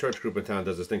the church group in town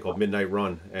does this thing called Midnight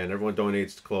Run, and everyone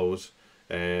donates clothes,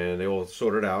 and they all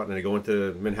sort it out, and they go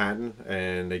into Manhattan,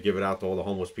 and they give it out to all the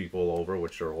homeless people all over,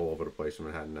 which are all over the place in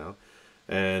Manhattan now.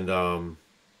 And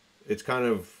it's kind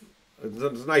of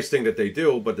it's a nice thing that they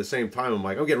do, but at the same time, I'm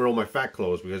like, I'm getting rid of my fat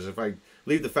clothes, because if I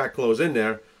leave the fat clothes in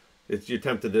there, you're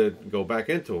tempted to go back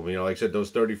into them. You know, like I said,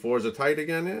 those 34s are tight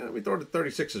again. Yeah, we throw the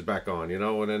 36s back on, you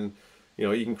know, and then, you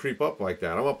know, you can creep up like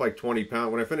that. I'm up like 20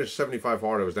 pounds. When I finished 75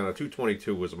 hard, I was down to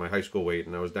 222 was my high school weight,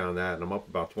 and I was down that, and I'm up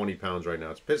about 20 pounds right now.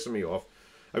 It's pissing me off.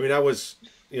 I mean, I was,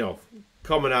 you know,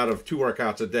 coming out of 2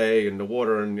 workouts a day and the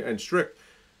water and strict,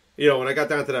 you know, when I got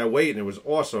down to that weight, and it was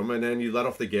awesome, and then you let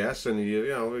off the gas, and you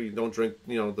know, you don't drink,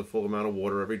 you know, the full amount of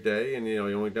water every day, and, you know,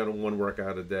 you only down to 1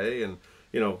 workout a day, and,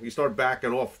 you know, you start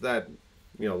backing off that,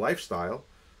 you know, lifestyle,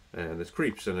 and it's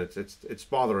creeps, and it's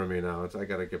bothering me now. I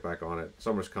got to get back on it.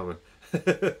 Summer's coming.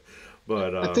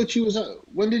 But I thought you was.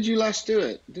 When did you last do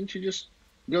it? Didn't you just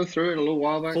go through it a little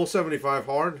while back? Full 75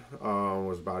 hard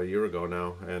was about a year ago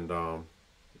now, and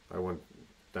I went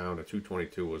down to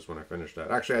 222 was when I finished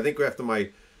that. Actually, I think after my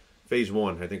phase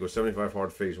 1, I think it was 75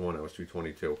 hard phase 1, I was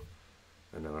 222,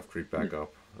 and then I've creeped back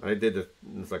up. I did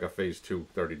it's like a phase 2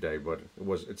 30-day, but it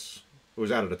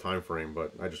was out of the time frame,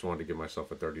 but I just wanted to give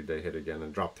myself a 30-day hit again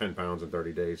and drop 10 pounds in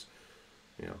 30 days.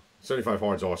 You know, 75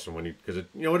 hard's awesome because it,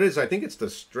 you know, it is. I think it's the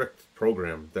strict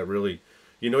program that really,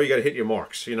 you know, you got to hit your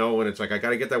marks. You know, and it's like I got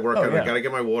to get that workout, I got to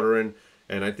get my water in,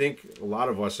 and I think a lot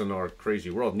of us in our crazy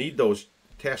world need those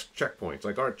task checkpoints.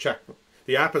 Like, all right, check.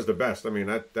 The app is the best. I mean,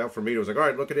 that for me, it was like, all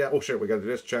right, look at that. Oh shit, we got to do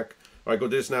this, check. All right, go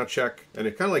do this now, check. And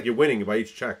it's kind of like you're winning by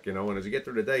each check, you know. And as you get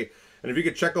through the day. And if you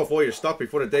could check off all your stuff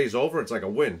before the day's over, it's like a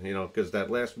win, you know, because that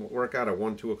last workout at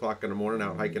 1, 2 o'clock in the morning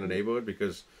out hiking in the neighborhood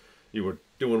because you were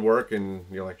doing work and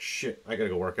you're like, shit, I got to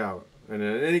go work out. And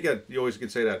then you always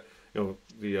could say that, you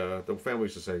know, the family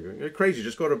used to say, you're crazy,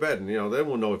 just go to bed. And, you know, they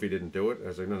won't know if you didn't do it. I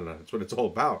was like, no, that's what it's all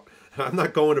about. I'm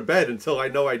not going to bed until I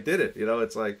know I did it. You know,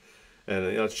 it's like, and,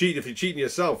 you know, it's cheating. If you're cheating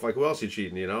yourself, like, who else are you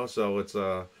cheating, you know? So it's,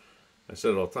 I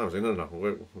said it all the time. I was like,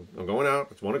 no, I'm going out.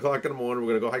 It's 1 o'clock in the morning.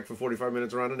 We're going to go hike for 45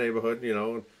 minutes around the neighborhood, you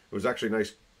know. And it was actually a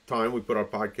nice time. We put our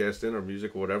podcast in, our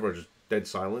music or whatever, just dead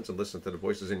silence and listen to the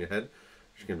voices in your head,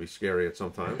 which can be scary at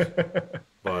sometimes.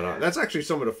 But that's actually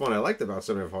some of the fun I liked about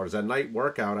 75 Hard is that night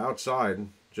workout outside,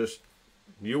 just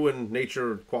you and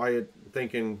nature, quiet,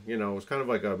 thinking, you know, it was kind of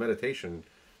like a meditation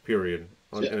period.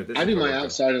 I do my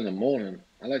outside in the morning.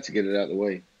 I like to get it out of the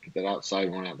way, get that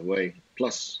outside one out of the way,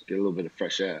 plus get a little bit of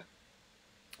fresh air.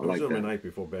 I was doing the night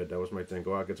before bed. That was my thing.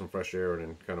 Go out, get some fresh air, and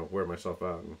then kind of wear myself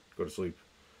out and go to sleep.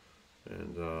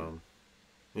 And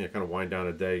yeah, kind of wind down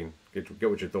a day and get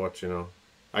with your thoughts. You know,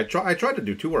 I tried to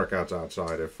do 2 workouts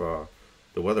outside if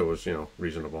the weather was, you know,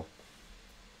 reasonable.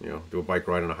 You know, do a bike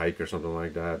ride and a hike or something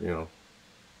like that. You know,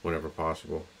 whenever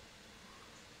possible.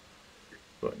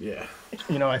 But yeah,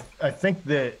 you know, I think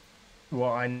that.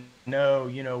 Well, I know,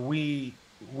 you know, we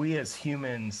as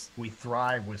humans, we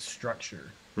thrive with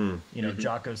structure. You know,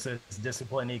 Jocko says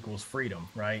discipline equals freedom,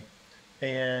 right?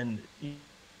 And, you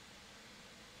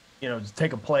know, to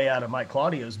take a play out of Mike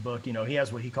Claudio's book, you know, he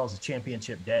has what he calls a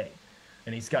championship day.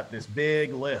 And he's got this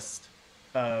big list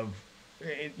of,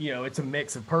 you know, it's a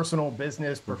mix of personal,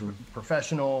 business,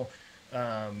 professional,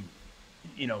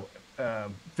 you know,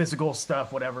 physical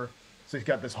stuff, whatever. So he's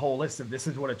got this whole list of this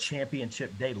is what a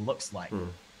championship day looks like.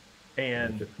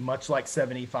 And much like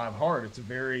 75 hard, it's a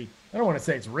very, I don't want to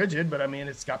say it's rigid, but I mean,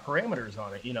 it's got parameters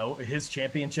on it. You know, his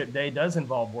championship day does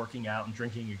involve working out and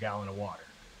drinking a gallon of water,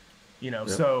 you know,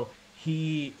 so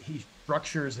he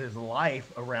structures his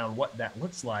life around what that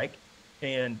looks like.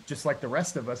 And just like the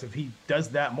rest of us, if he does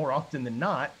that more often than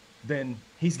not, then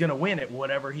he's going to win at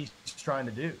whatever he's trying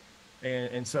to do.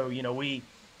 And so, you know,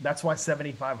 that's why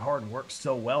 75 hard works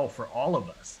so well for all of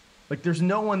us. Like, there's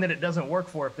no one that it doesn't work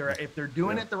for if they're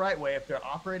doing it the right way, if they're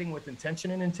operating with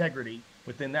intention and integrity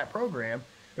within that program,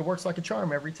 it works like a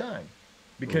charm every time,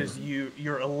 because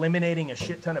you're eliminating a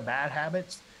shit ton of bad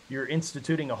habits, you're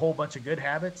instituting a whole bunch of good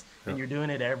habits, and you're doing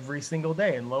it every single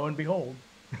day. And lo and behold,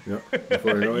 you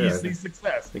see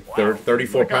success. Wow.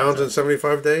 34 pounds in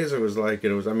 75 days. It was,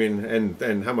 I mean,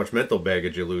 and how much mental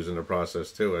baggage you lose in the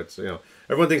process too. It's, you know,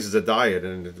 everyone thinks it's a diet,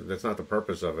 and that's not the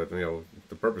purpose of it. You know,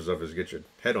 the purpose of it is to get your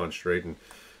head on straight and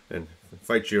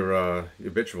fight your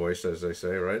bitch voice, as they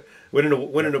say, right?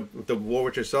 Winning the war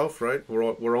with yourself, right?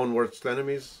 We're own worst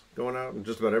enemies going out and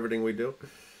just about everything we do.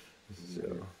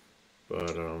 So,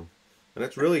 but and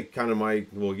that's really kind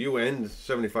of you and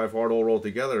 75 hard all rolled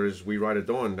together is We Ride at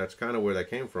Dawn. That's kind of where that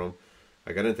came from.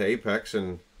 I got into Apex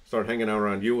and started hanging out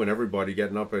around you and everybody,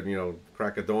 getting up at, you know,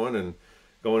 crack of dawn and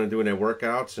going and doing their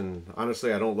workouts. And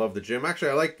honestly, I don't love the gym.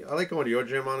 Actually, I like going to your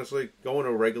gym, honestly. Going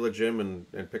to a regular gym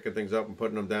and picking things up and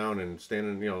putting them down and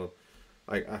standing, you know,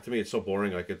 to me it's so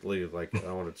boring. I could leave, I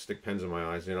want to stick pens in my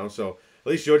eyes, you know. So at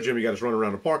least your gym, you got to run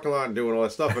around the parking lot and doing all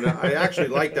that stuff. And I actually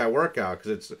like that workout,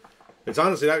 because it's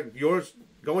honestly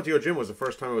going to your gym was the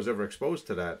first time I was ever exposed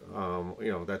to that.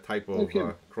 You know, that type of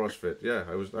CrossFit. Yeah,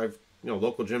 I've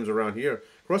local gyms around here.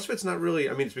 CrossFit's not really.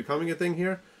 I mean, it's becoming a thing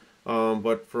here,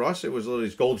 but for us, it was literally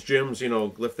these Gold's gyms. You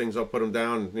know, lift things up, put them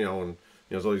down. You know, and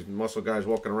there's all these muscle guys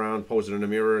walking around posing in the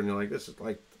mirror, and you're like, this is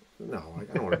like, no, I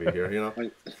don't want to be here. You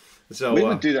know. So we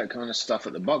would do that kind of stuff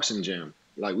at the boxing gym.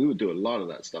 Like, we would do a lot of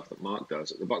that stuff that Mark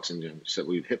does at the boxing gym, except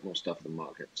we'd hit more stuff than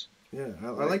Mark hits. Yeah,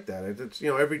 I like that. It's, you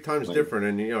know, every time's different,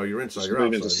 and, you know, you're inside, you're outside.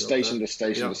 Moving to station to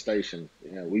station to station.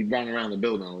 You know, we run around the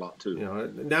building a lot too. You know,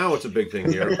 now it's a big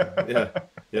thing here. Yeah.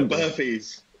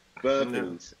 Burpees,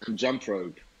 and jump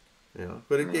rope. Yeah,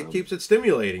 but it keeps it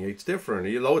stimulating. It's different.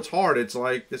 You know, it's hard. It's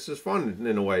like, this is fun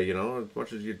in a way, you know, as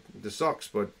much as this sucks,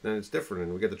 but then it's different,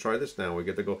 and we get to try this now. We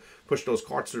get to go push those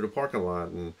carts through the parking lot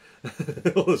and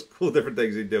all those cool different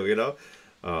things you do, you know.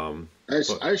 I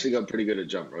actually got pretty good at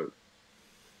jump rope.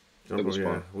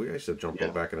 We used to jump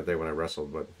rope back in the day when I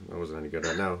wrestled, but I wasn't any good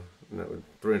at it. Now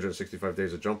 365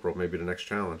 days of jump rope may be the next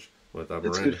challenge with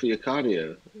It's good for your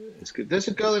cardio. It's good. There's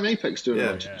a girl in Apex doing a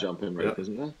bunch of jumping rope,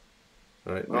 isn't there?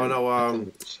 Right. Oh no,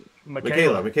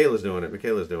 Michaela's doing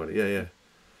it. Yeah.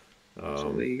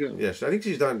 So there you go. Yes, I think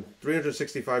she's done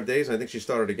 365 days, and I think she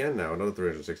started again now, another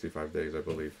 365 days, I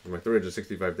believe. My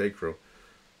 365 day crew.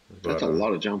 But, that's a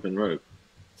lot of jumping rope.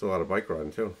 It's a lot of bike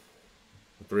riding too.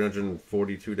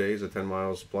 342 days of 10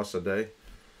 miles plus a day,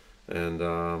 and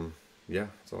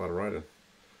it's a lot of riding.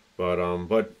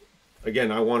 But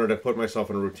again, I wanted to put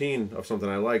myself in a routine of something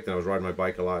I liked, and I was riding my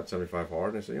bike a lot, 75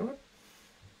 hard, and I said, you know what?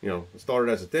 You know, it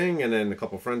started as a thing, and then a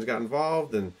couple of friends got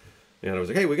involved, and I was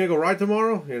like, hey, we're gonna go ride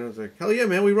tomorrow. You know, it's like, hell yeah,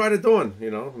 man, we ride at dawn.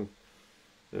 You know, and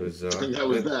it was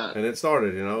and it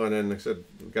started. You know, and then like I said,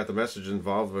 we got the message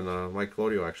involved when Mike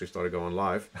Claudio actually started going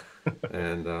live,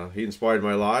 and he inspired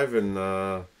my live,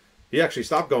 and he actually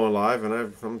stopped going live, and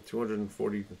I'm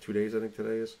 242 days, I think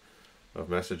today is, of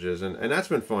messages, and that's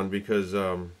been fun because,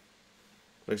 like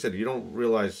I said, you don't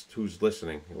realize who's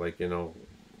listening. Like, you know,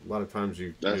 a lot of times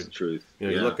that's the truth. You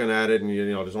know, you're looking at it, and you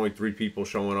know, there's only 3 people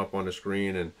showing up on the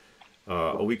screen, and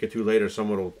a week or 2 later,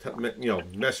 someone will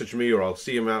message me, or I'll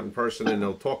see them out in person, and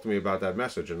they'll talk to me about that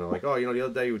message, and they're like, oh, you know, the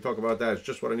other day you would talk about that. It's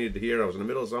just what I needed to hear. I was in the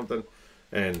middle of something,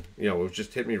 and you know, it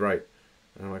just hit me right.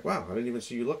 And I'm like, wow, I didn't even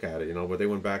see you look at it, you know. But they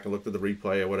went back and looked at the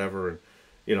replay or whatever, and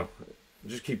you know,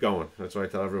 just keep going. That's what I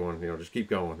tell everyone, you know, just keep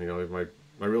going. You know,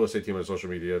 my real estate team on social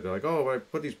media, they're like, oh, I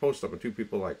put these posts up and 2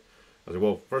 people like. I was like,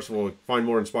 well, first of all, find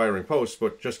more inspiring posts,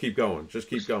 but just keep going, just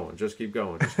keep going, just keep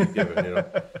going, just keep giving, you know.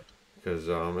 Because,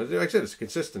 like I said, it's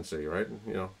consistency, right?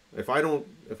 You know, if I don't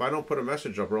put a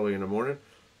message up early in the morning,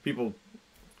 people,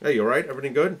 hey, you all right?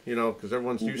 Everything good? You know, because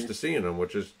everyone's used to seeing them,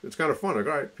 which is, it's kind of fun. Like,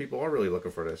 all right, people are really looking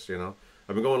for this, you know.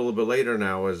 I've been going a little bit later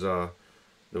now as, you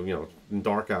know,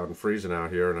 dark out and freezing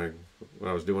out here, and when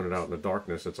I was doing it out in the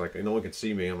darkness, it's like no one can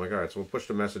see me. I'm like, all right, so we'll push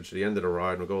the message to the end of the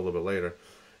ride, and we'll go a little bit later,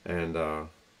 and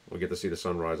we'll get to see the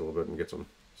sunrise a little bit and get some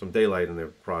daylight in the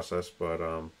process. But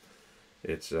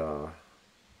it's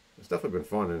definitely been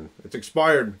fun, and it's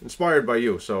inspired by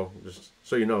you. So just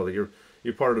so you know that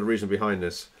you're part of the reason behind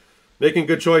this. Making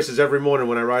good choices every morning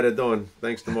when I ride at dawn.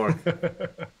 Thanks to Mark.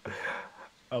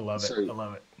 I love it. I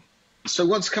love it. So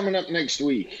what's coming up next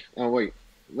week? Oh wait,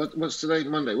 What's today?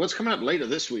 Monday. What's coming up later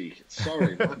this week?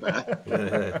 Sorry, my bad.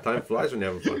 Yeah, time flies when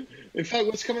you're having fun. In fact,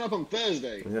 what's coming up on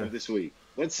Thursday of this week?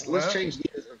 Let's change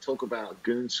gears and talk about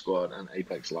Goon Squad and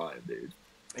Apex Live, dude.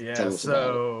 Yeah,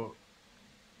 so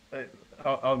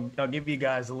I'll give you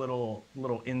guys a little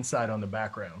insight on the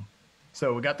background.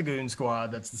 So we got the Goon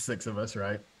Squad. That's the 6 of us,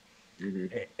 right?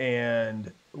 Mm-hmm.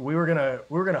 And we were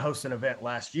gonna host an event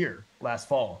last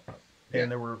fall, and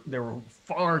there were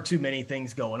far too many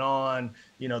things going on.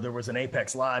 You know, there was an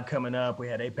Apex Live coming up. We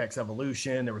had Apex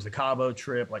Evolution. There was a Cabo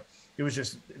trip. Like, it was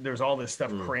just, there was all this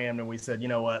stuff crammed, and we said, you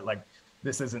know what, like,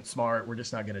 this isn't smart. We're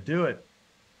just not gonna do it.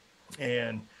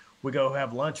 And we go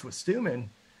have lunch with Stuman,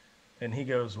 and he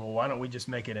goes, well, why don't we just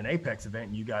make it an Apex event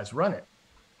and you guys run it?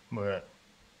 But,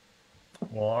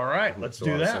 well, all right, let's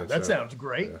do that. That sounds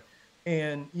great. Yeah.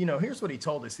 And, you know, here's what he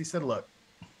told us. He said, look,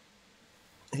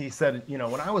 he said, you know,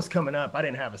 when I was coming up, I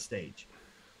didn't have a stage.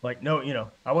 Like, no, you know,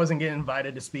 I wasn't getting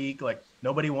invited to speak. Like,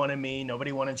 nobody wanted me.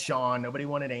 Nobody wanted Sean. Nobody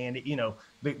wanted Andy. You know,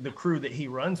 the crew that he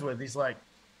runs with, he's like,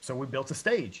 so we built a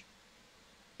stage.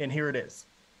 And here it is.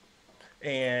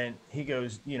 And he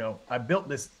goes, you know, I built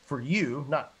this for you,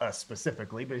 not us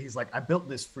specifically, but he's like, I built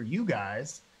this for you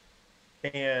guys.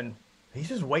 And he's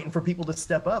just waiting for people to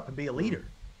step up and be a leader.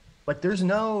 Like, there's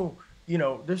no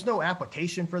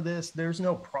application for this. There's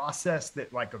no process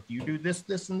that, like, if you do this,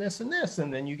 this, and this, and this,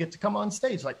 and then you get to come on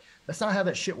stage. Like, that's not how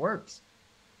that shit works.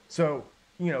 So,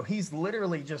 you know, he's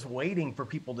literally just waiting for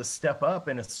people to step up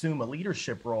and assume a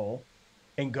leadership role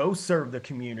and go serve the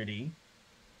community.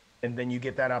 And then you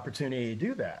get that opportunity to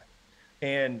do that.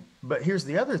 But here's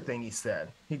the other thing he said.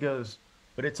 He goes,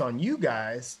 but it's on you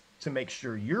guys to make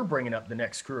sure you're bringing up the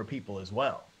next crew of people as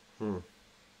well.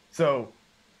 So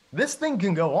this thing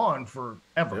can go on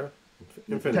forever,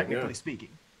 technically speaking.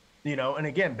 You know, and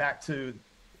again, back to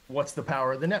what's the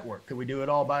power of the network? Could we do it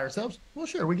all by ourselves? Well,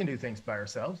 sure, we can do things by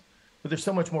ourselves, but there's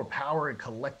so much more power in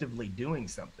collectively doing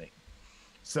something.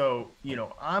 So, you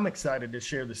know, I'm excited to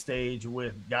share the stage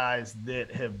with guys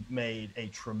that have made a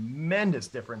tremendous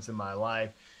difference in my life.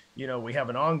 You know, we have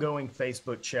an ongoing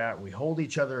Facebook chat. We hold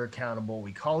each other accountable.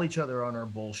 We call each other on our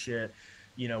bullshit.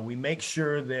 You know, we make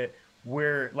sure that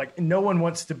we're like, no one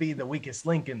wants to be the weakest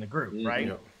link in the group,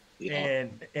 right? Yeah.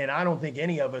 And I don't think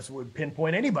any of us would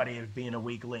pinpoint anybody as being a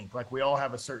weak link. Like, we all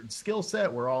have a certain skill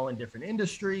set. We're all in different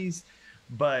industries,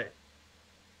 but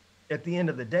at the end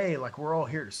of the day, like, we're all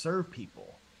here to serve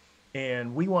people,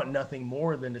 and we want nothing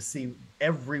more than to see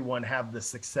everyone have the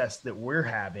success that we're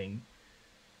having,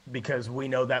 because we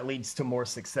know that leads to more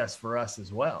success for us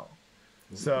as well.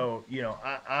 So, you know,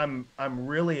 I'm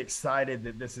really excited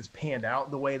that this has panned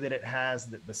out the way that it has,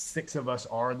 that the 6 of us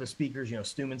are the speakers. You know,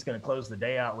 Stuman's going to close the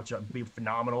day out, which would be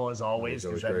phenomenal as always,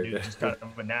 because that dude's just kind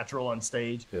of a natural on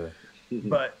stage. Yeah.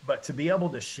 But to be able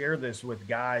to share this with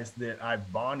guys that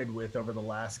I've bonded with over the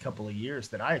last couple of years,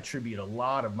 that I attribute a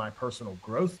lot of my personal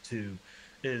growth to,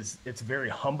 it's very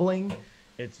humbling.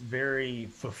 It's very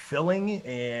fulfilling,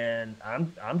 and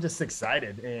I'm just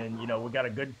excited. And, you know,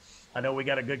 I know we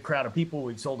got a good crowd of people.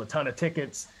 We've sold a ton of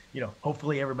tickets. You know,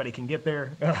 hopefully everybody can get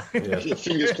there.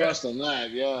 Fingers crossed on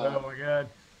that. Yeah. Oh my God.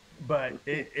 But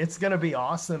it's going to be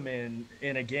awesome. And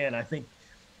again, I think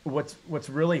what's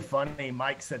really funny,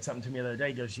 Mike said something to me the other day.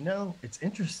 He goes, you know, it's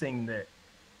interesting that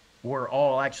we're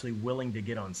all actually willing to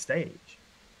get on stage.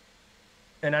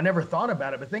 And I never thought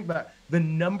about it, but think about it. The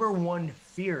number one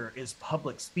fear is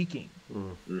public speaking.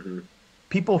 Mm-hmm.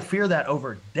 People fear that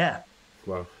over death.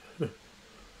 Wow.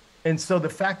 And so the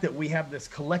fact that we have this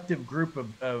collective group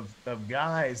of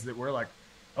guys that we're like,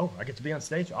 oh, I get to be on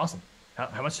stage. Awesome.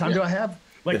 How much time do I have?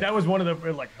 Like, that was one of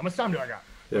the, like, how much time do I got?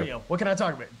 Yeah. You know, what can I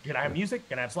talk about? Can I have music?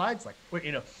 Can I have slides? Like,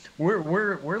 you know,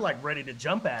 we're like ready to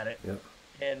jump at it. Yeah.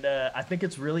 And I think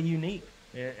it's really unique.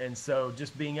 And so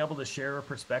just being able to share a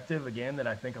perspective, again, that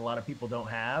I think a lot of people don't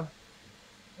have,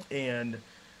 and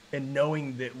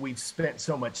knowing that we've spent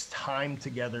so much time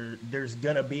together, there's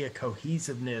going to be a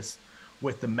cohesiveness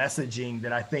with the messaging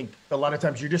that I think a lot of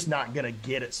times you're just not going to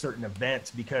get at certain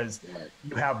events, because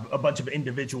you have a bunch of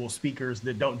individual speakers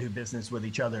that don't do business with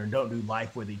each other and don't do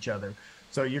life with each other.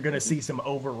 So you're going to see some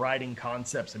overriding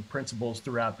concepts and principles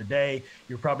throughout the day.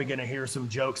 You're probably going to hear some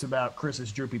jokes about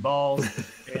Chris's droopy balls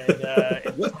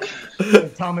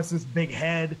and Thomas's big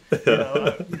head.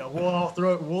 You know,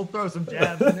 we'll throw some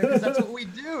jabs in there, because that's what we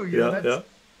do. You know,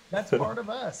 that's part of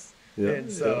us. Yeah. And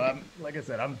so, like I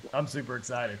said, I'm super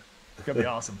excited. It's gonna be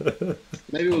awesome.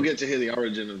 Maybe we'll get to hear the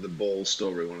origin of the ball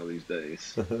story one of these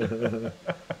days.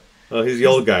 Well, he's the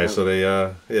old guy, so they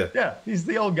Yeah, he's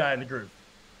the old guy in the group.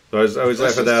 So I was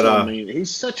laughing at that. He's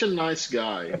such a nice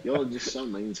guy. You're just so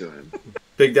mean to him.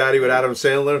 Big Daddy with Adam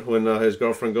Sandler, when his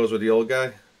girlfriend goes with the old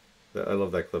guy. I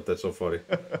love that clip. That's so funny.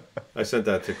 I sent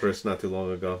that to Chris not too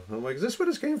long ago. I'm like, is this where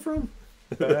this came from?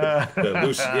 That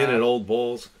loose skin and old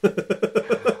balls.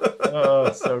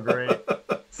 Oh, so great.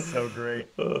 So great.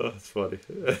 Oh, it's funny.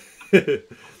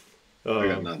 I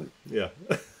got nothing. Yeah.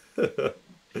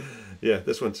 Yeah,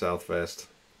 this went south fast.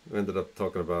 We ended up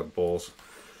talking about balls.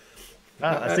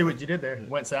 I see what you did there.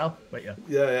 Went south, but yeah.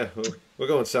 Yeah. We're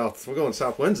going south. We're going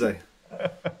south Wednesday.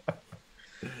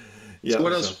 Yeah. So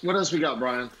what else we got,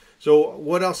 Brian? So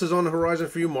what else is on the horizon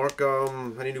for you, Mark?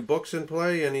 Any new books in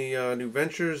play? Any new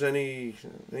ventures?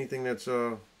 Anything that's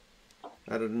out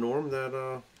of the norm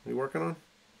that you're working on?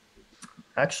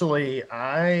 Actually,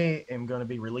 I am going to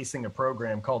be releasing a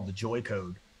program called the Joy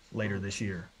Code later this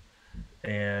year.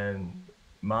 And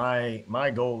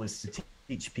my goal is to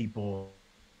teach people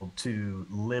to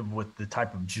live with the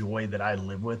type of joy that I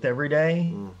live with every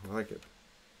day. I like it.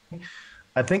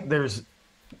 I think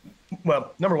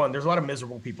number one, there's a lot of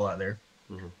miserable people out there.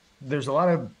 Mm-hmm. There's a lot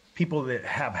of people that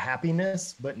have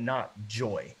happiness, but not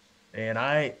joy. And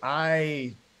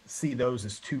I see those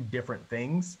as two different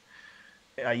things.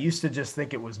 I used to just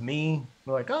think it was me,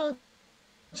 like, oh,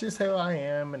 it's just how I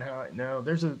am and no,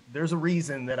 there's a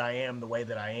reason that I am the way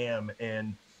that I am.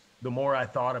 And the more I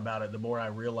thought about it, the more I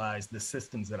realized the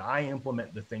systems that I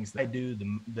implement, the things that I do,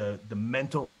 the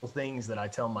mental things that I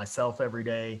tell myself every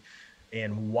day,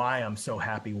 and why I'm so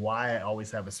happy, why I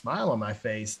always have a smile on my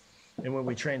face. And when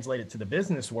we translate it to the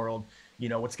business world,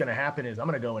 what's going to happen is I'm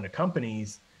going to go into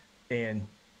companies and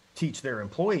teach their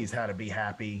employees how to be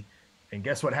happy. And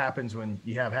guess what happens when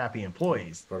you have happy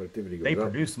employees? Productivity goes They up.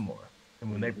 produce more. And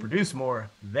when they produce more,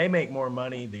 they make more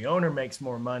money. The owner makes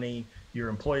more money. Your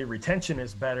employee retention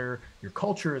is better. Your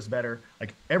culture is better.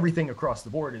 Like everything across the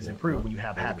board is improved when you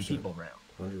have happy 100%. people around.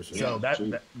 100%. So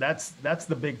that's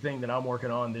the big thing that I'm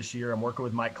working on this year. I'm working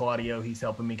with Mike Claudio. He's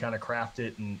helping me kind of craft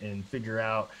it and figure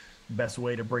out the best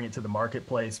way to bring it to the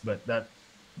marketplace. But that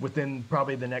within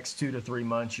probably the next 2 to 3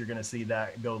 months, you're going to see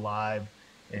that go live.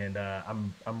 And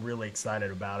I'm really excited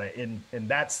about it. And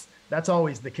that's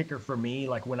always the kicker for me.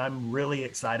 Like when I'm really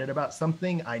excited about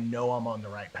something, I know I'm on the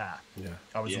right path. Yeah.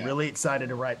 I was really excited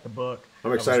to write the book.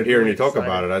 I'm excited hearing you talk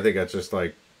about it. I think that's just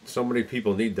like so many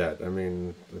people need that. I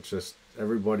mean, it's just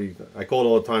everybody. I call it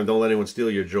all the time. Don't let anyone steal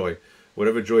your joy.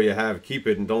 Whatever joy you have, keep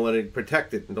it and don't let it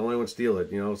protect it and don't let anyone steal it.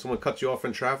 If someone cuts you off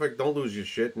in traffic, don't lose your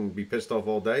shit and be pissed off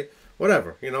all day.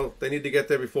 Whatever. They need to get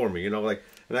there before me. And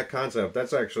that concept,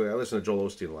 that's actually, I listen to Joel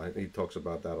Osteen a lot. He talks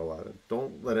about that a lot.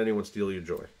 Don't let anyone steal your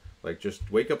joy. Like,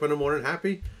 just wake up in the morning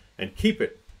happy and keep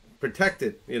it. Protect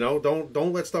it.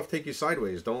 Don't let stuff take you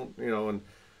sideways. Don't, and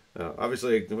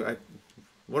obviously,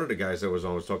 one of the guys that was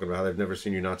on was talking about how they've never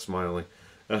seen you not smiling.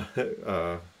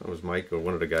 That was Mike or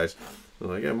one of the guys. I'm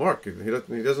like, yeah, Mark, he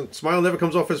doesn't, smile never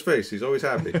comes off his face. He's always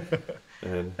happy.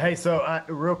 And hey, so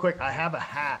real quick, I have a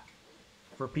hack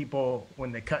for people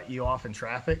when they cut you off in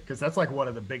traffic, because that's like one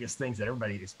of the biggest things that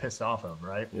everybody is pissed off of,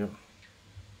 right? Yeah.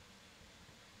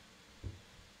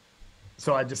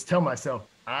 So I just tell myself,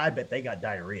 I bet they got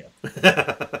diarrhea,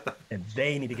 and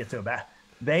they need to get to a bath.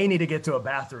 They need to get to a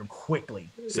bathroom quickly.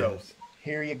 So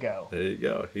here you go. There you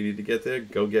go. You need to get there,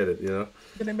 go get it. And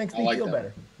it makes me feel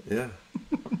better. Yeah.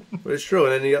 But it's true.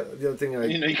 And then the other thing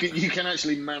you can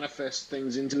actually manifest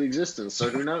things into existence. So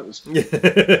who knows? Payback's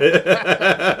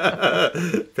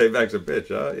a bitch,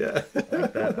 huh? Yeah.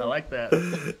 I like that.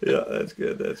 Yeah, that's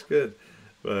good. That's good.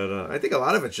 But I think a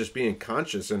lot of it's just being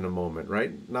conscious in the moment,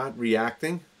 right? Not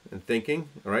reacting and thinking,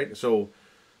 all right? So,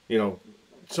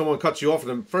 someone cuts you off,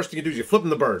 and the first thing you do is you flip them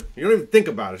the bird. You don't even think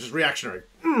about it. It's just reactionary,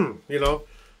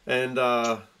 And,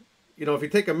 if you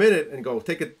take a minute and go,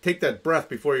 take that breath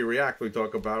before you react, we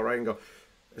talk about, right? And go,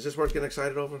 is this worth getting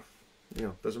excited over?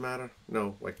 Doesn't matter.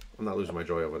 No, like, I'm not losing my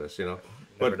joy over this,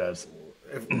 Never does.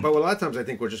 But a lot of times I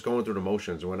think we're just going through the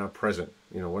motions and we're not present.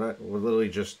 We're literally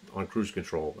just on cruise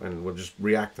control and we're just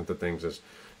reacting to things as,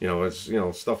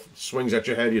 stuff swings at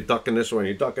your head, you're ducking this way,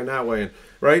 you're ducking that way, and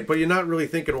right? But you're not really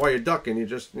thinking why you're ducking. You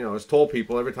just, as tall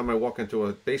people, every time I walk into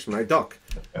a basement, I duck.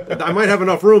 I might have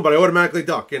enough room, but I automatically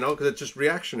duck, because it's just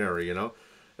reactionary,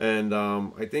 And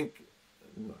I think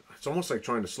it's almost like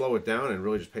trying to slow it down and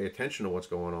really just pay attention to what's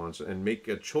going on and make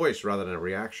a choice rather than a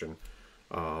reaction.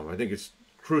 I think it's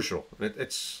crucial.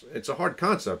 It's a hard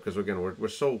concept because, again, we're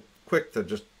so quick to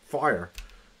just fire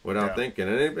without thinking.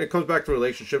 And it comes back to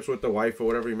relationships with the wife or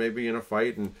whatever. You may be in a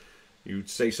fight and you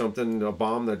say something, a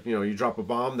bomb that, you drop a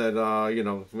bomb that,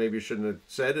 maybe you shouldn't have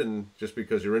said. And just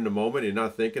because you're in the moment, you're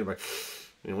not thinking about,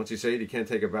 once you say it, you can't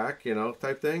take it back,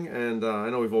 type thing. And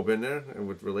I know we've all been there, and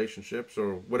with relationships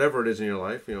or whatever it is in your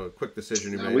life, a quick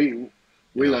decision you make.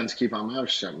 We learn to keep our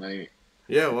mouths shut, mate.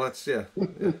 Yeah, well,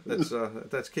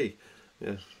 that's key.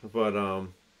 Yeah, but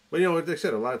you know, like I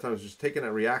said, a lot of times just taking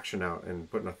that reaction out and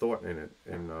putting a thought in it,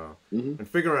 and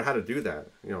figuring out how to do that.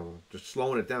 You know, just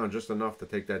slowing it down just enough to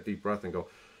take that deep breath and go,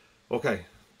 okay,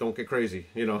 don't get crazy.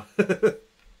 You know.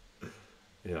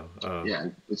 Yeah,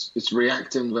 it's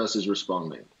reacting versus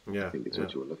responding. Yeah, I think it's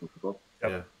what you were looking for.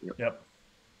 Yep. Yep.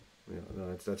 Yeah,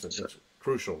 no, that's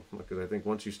crucial, because I think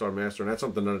once you start mastering, that's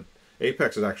something that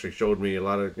Apex has actually showed me a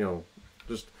lot of, you know,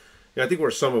 just, I think we're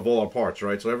a sum of all our parts,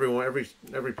 right? So every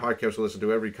podcast we listen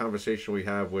to, every conversation we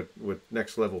have with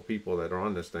next level people that are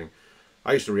on this thing,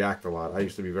 I used to react a lot. I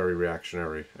used to be very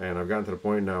reactionary, and I've gotten to the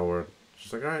point now where it's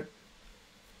just like, all right,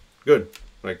 good,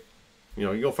 like, you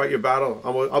know, you go fight your battle.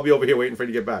 I'll be over here waiting for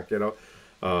you to get back, you know.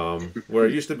 Where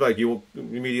it used to be like you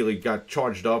immediately got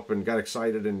charged up and got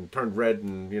excited and turned red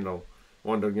and, you know,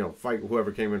 wanted to, you know, fight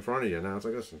whoever came in front of you. Now it's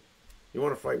like, listen, you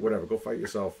want to fight, whatever, go fight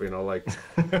yourself, you know, like,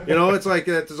 you know, it's like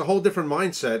there's a whole different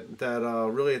mindset that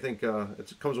really I think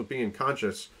it comes with being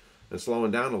conscious and slowing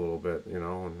down a little bit, you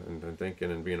know, and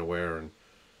thinking and being aware and,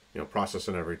 you know,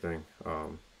 processing everything.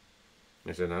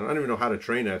 I said, I don't even know how to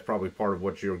train that. It's probably part of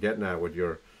what you're getting at with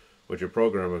your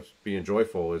program of being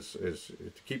joyful is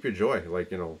to keep your joy. Like,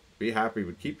 you know, be happy,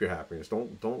 but keep your happiness.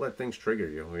 Don't let things trigger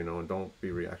you, you know, and don't be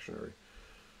reactionary.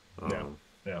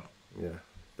 Yeah,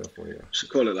 definitely. Yeah. Should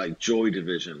call it like Joy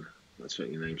Division. That's what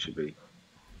your name should be.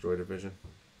 Joy Division.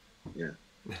 Yeah.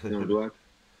 You know what do I?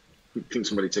 I think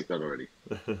somebody took that already.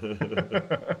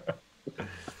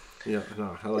 Yeah,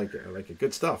 no, I like it. I like it.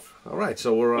 Good stuff. All right,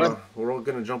 so we're all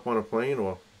gonna jump on a plane,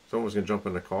 or someone's gonna jump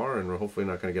in the car, and we're hopefully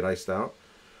not gonna get iced out.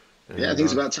 And, yeah, I think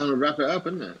it's about time to wrap it up,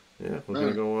 isn't it? Yeah, we're going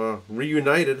to go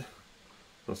Reunited.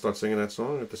 I'll start singing that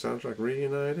song at the soundtrack,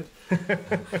 Reunited.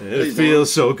 It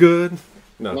feels so good.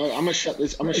 No, I'm going to shut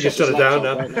this. I'm going to shut it down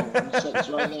now. Right now. I'm going to shut this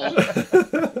right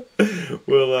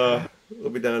now.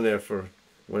 We'll be down there for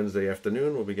Wednesday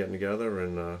afternoon. We'll be getting together,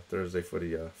 and Thursday for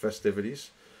the festivities.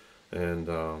 And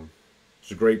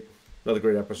it's another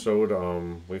great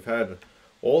episode. We've had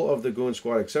all of the Goon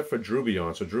Squad except for Drewby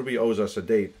on. So Drewby owes us a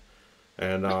date.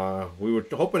 And we were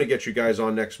hoping to get you guys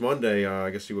on next Monday.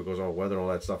 I guess see what goes on with weather and all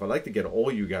that stuff. I'd like to get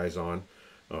all you guys on.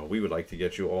 We would like to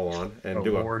get you all on and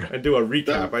do a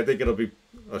recap. I think it'll be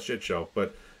a shit show,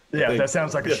 but yeah, that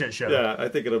sounds like a shit show. Yeah, I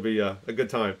think it'll be a good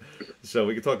time. So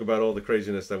we can talk about all the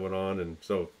craziness that went on. And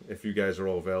so if you guys are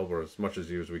all available, as much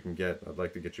as you as we can get, I'd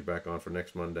like to get you back on for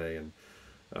next Monday and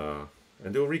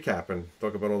do a recap and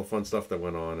talk about all the fun stuff that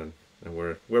went on and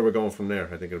where we're going from there.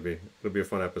 I think it'll be a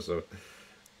fun episode.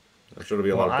 I'm sure there'll be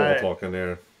a lot of ball talking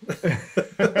there.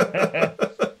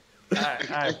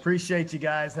 I appreciate you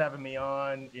guys having me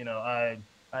on. You know, I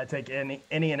take any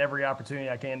and every opportunity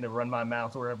I can to run my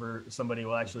mouth wherever somebody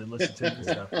will actually listen to me.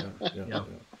 So,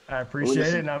 I appreciate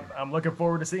it, and I'm looking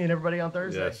forward to seeing everybody on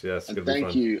Thursday. Yes. And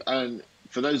thank you. And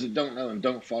for those that don't know and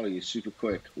don't follow you, super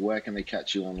quick, where can they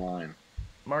catch you online?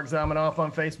 Marc Zalmanoff on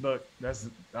Facebook.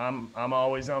 I'm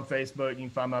always on Facebook. You can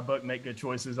find my book, Make Good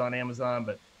Choices, on Amazon,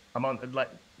 but I'm on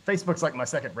Facebook's like my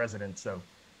second residence, so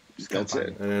that's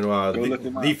it. And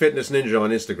the Fitness Ninja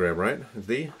on Instagram, right?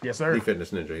 Yes, sir. The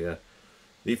Fitness Ninja, yeah.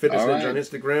 The Fitness Ninja on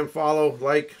Instagram. Follow,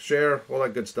 like, share, all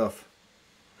that good stuff.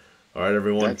 All right,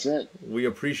 everyone. That's it. We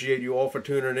appreciate you all for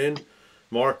tuning in.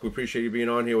 Mark, we appreciate you being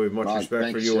on here. We have much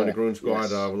respect for you and the Goon Squad.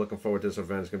 Yes. We're looking forward to this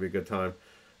event. It's going to be a good time.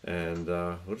 And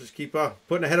we'll just keep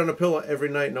putting a head on a pillow every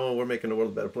night, knowing we're making the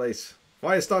world a better place.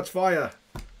 Fire starts fire.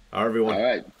 All right, everyone. All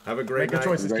right. Have a great night. Make good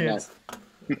choices, kids.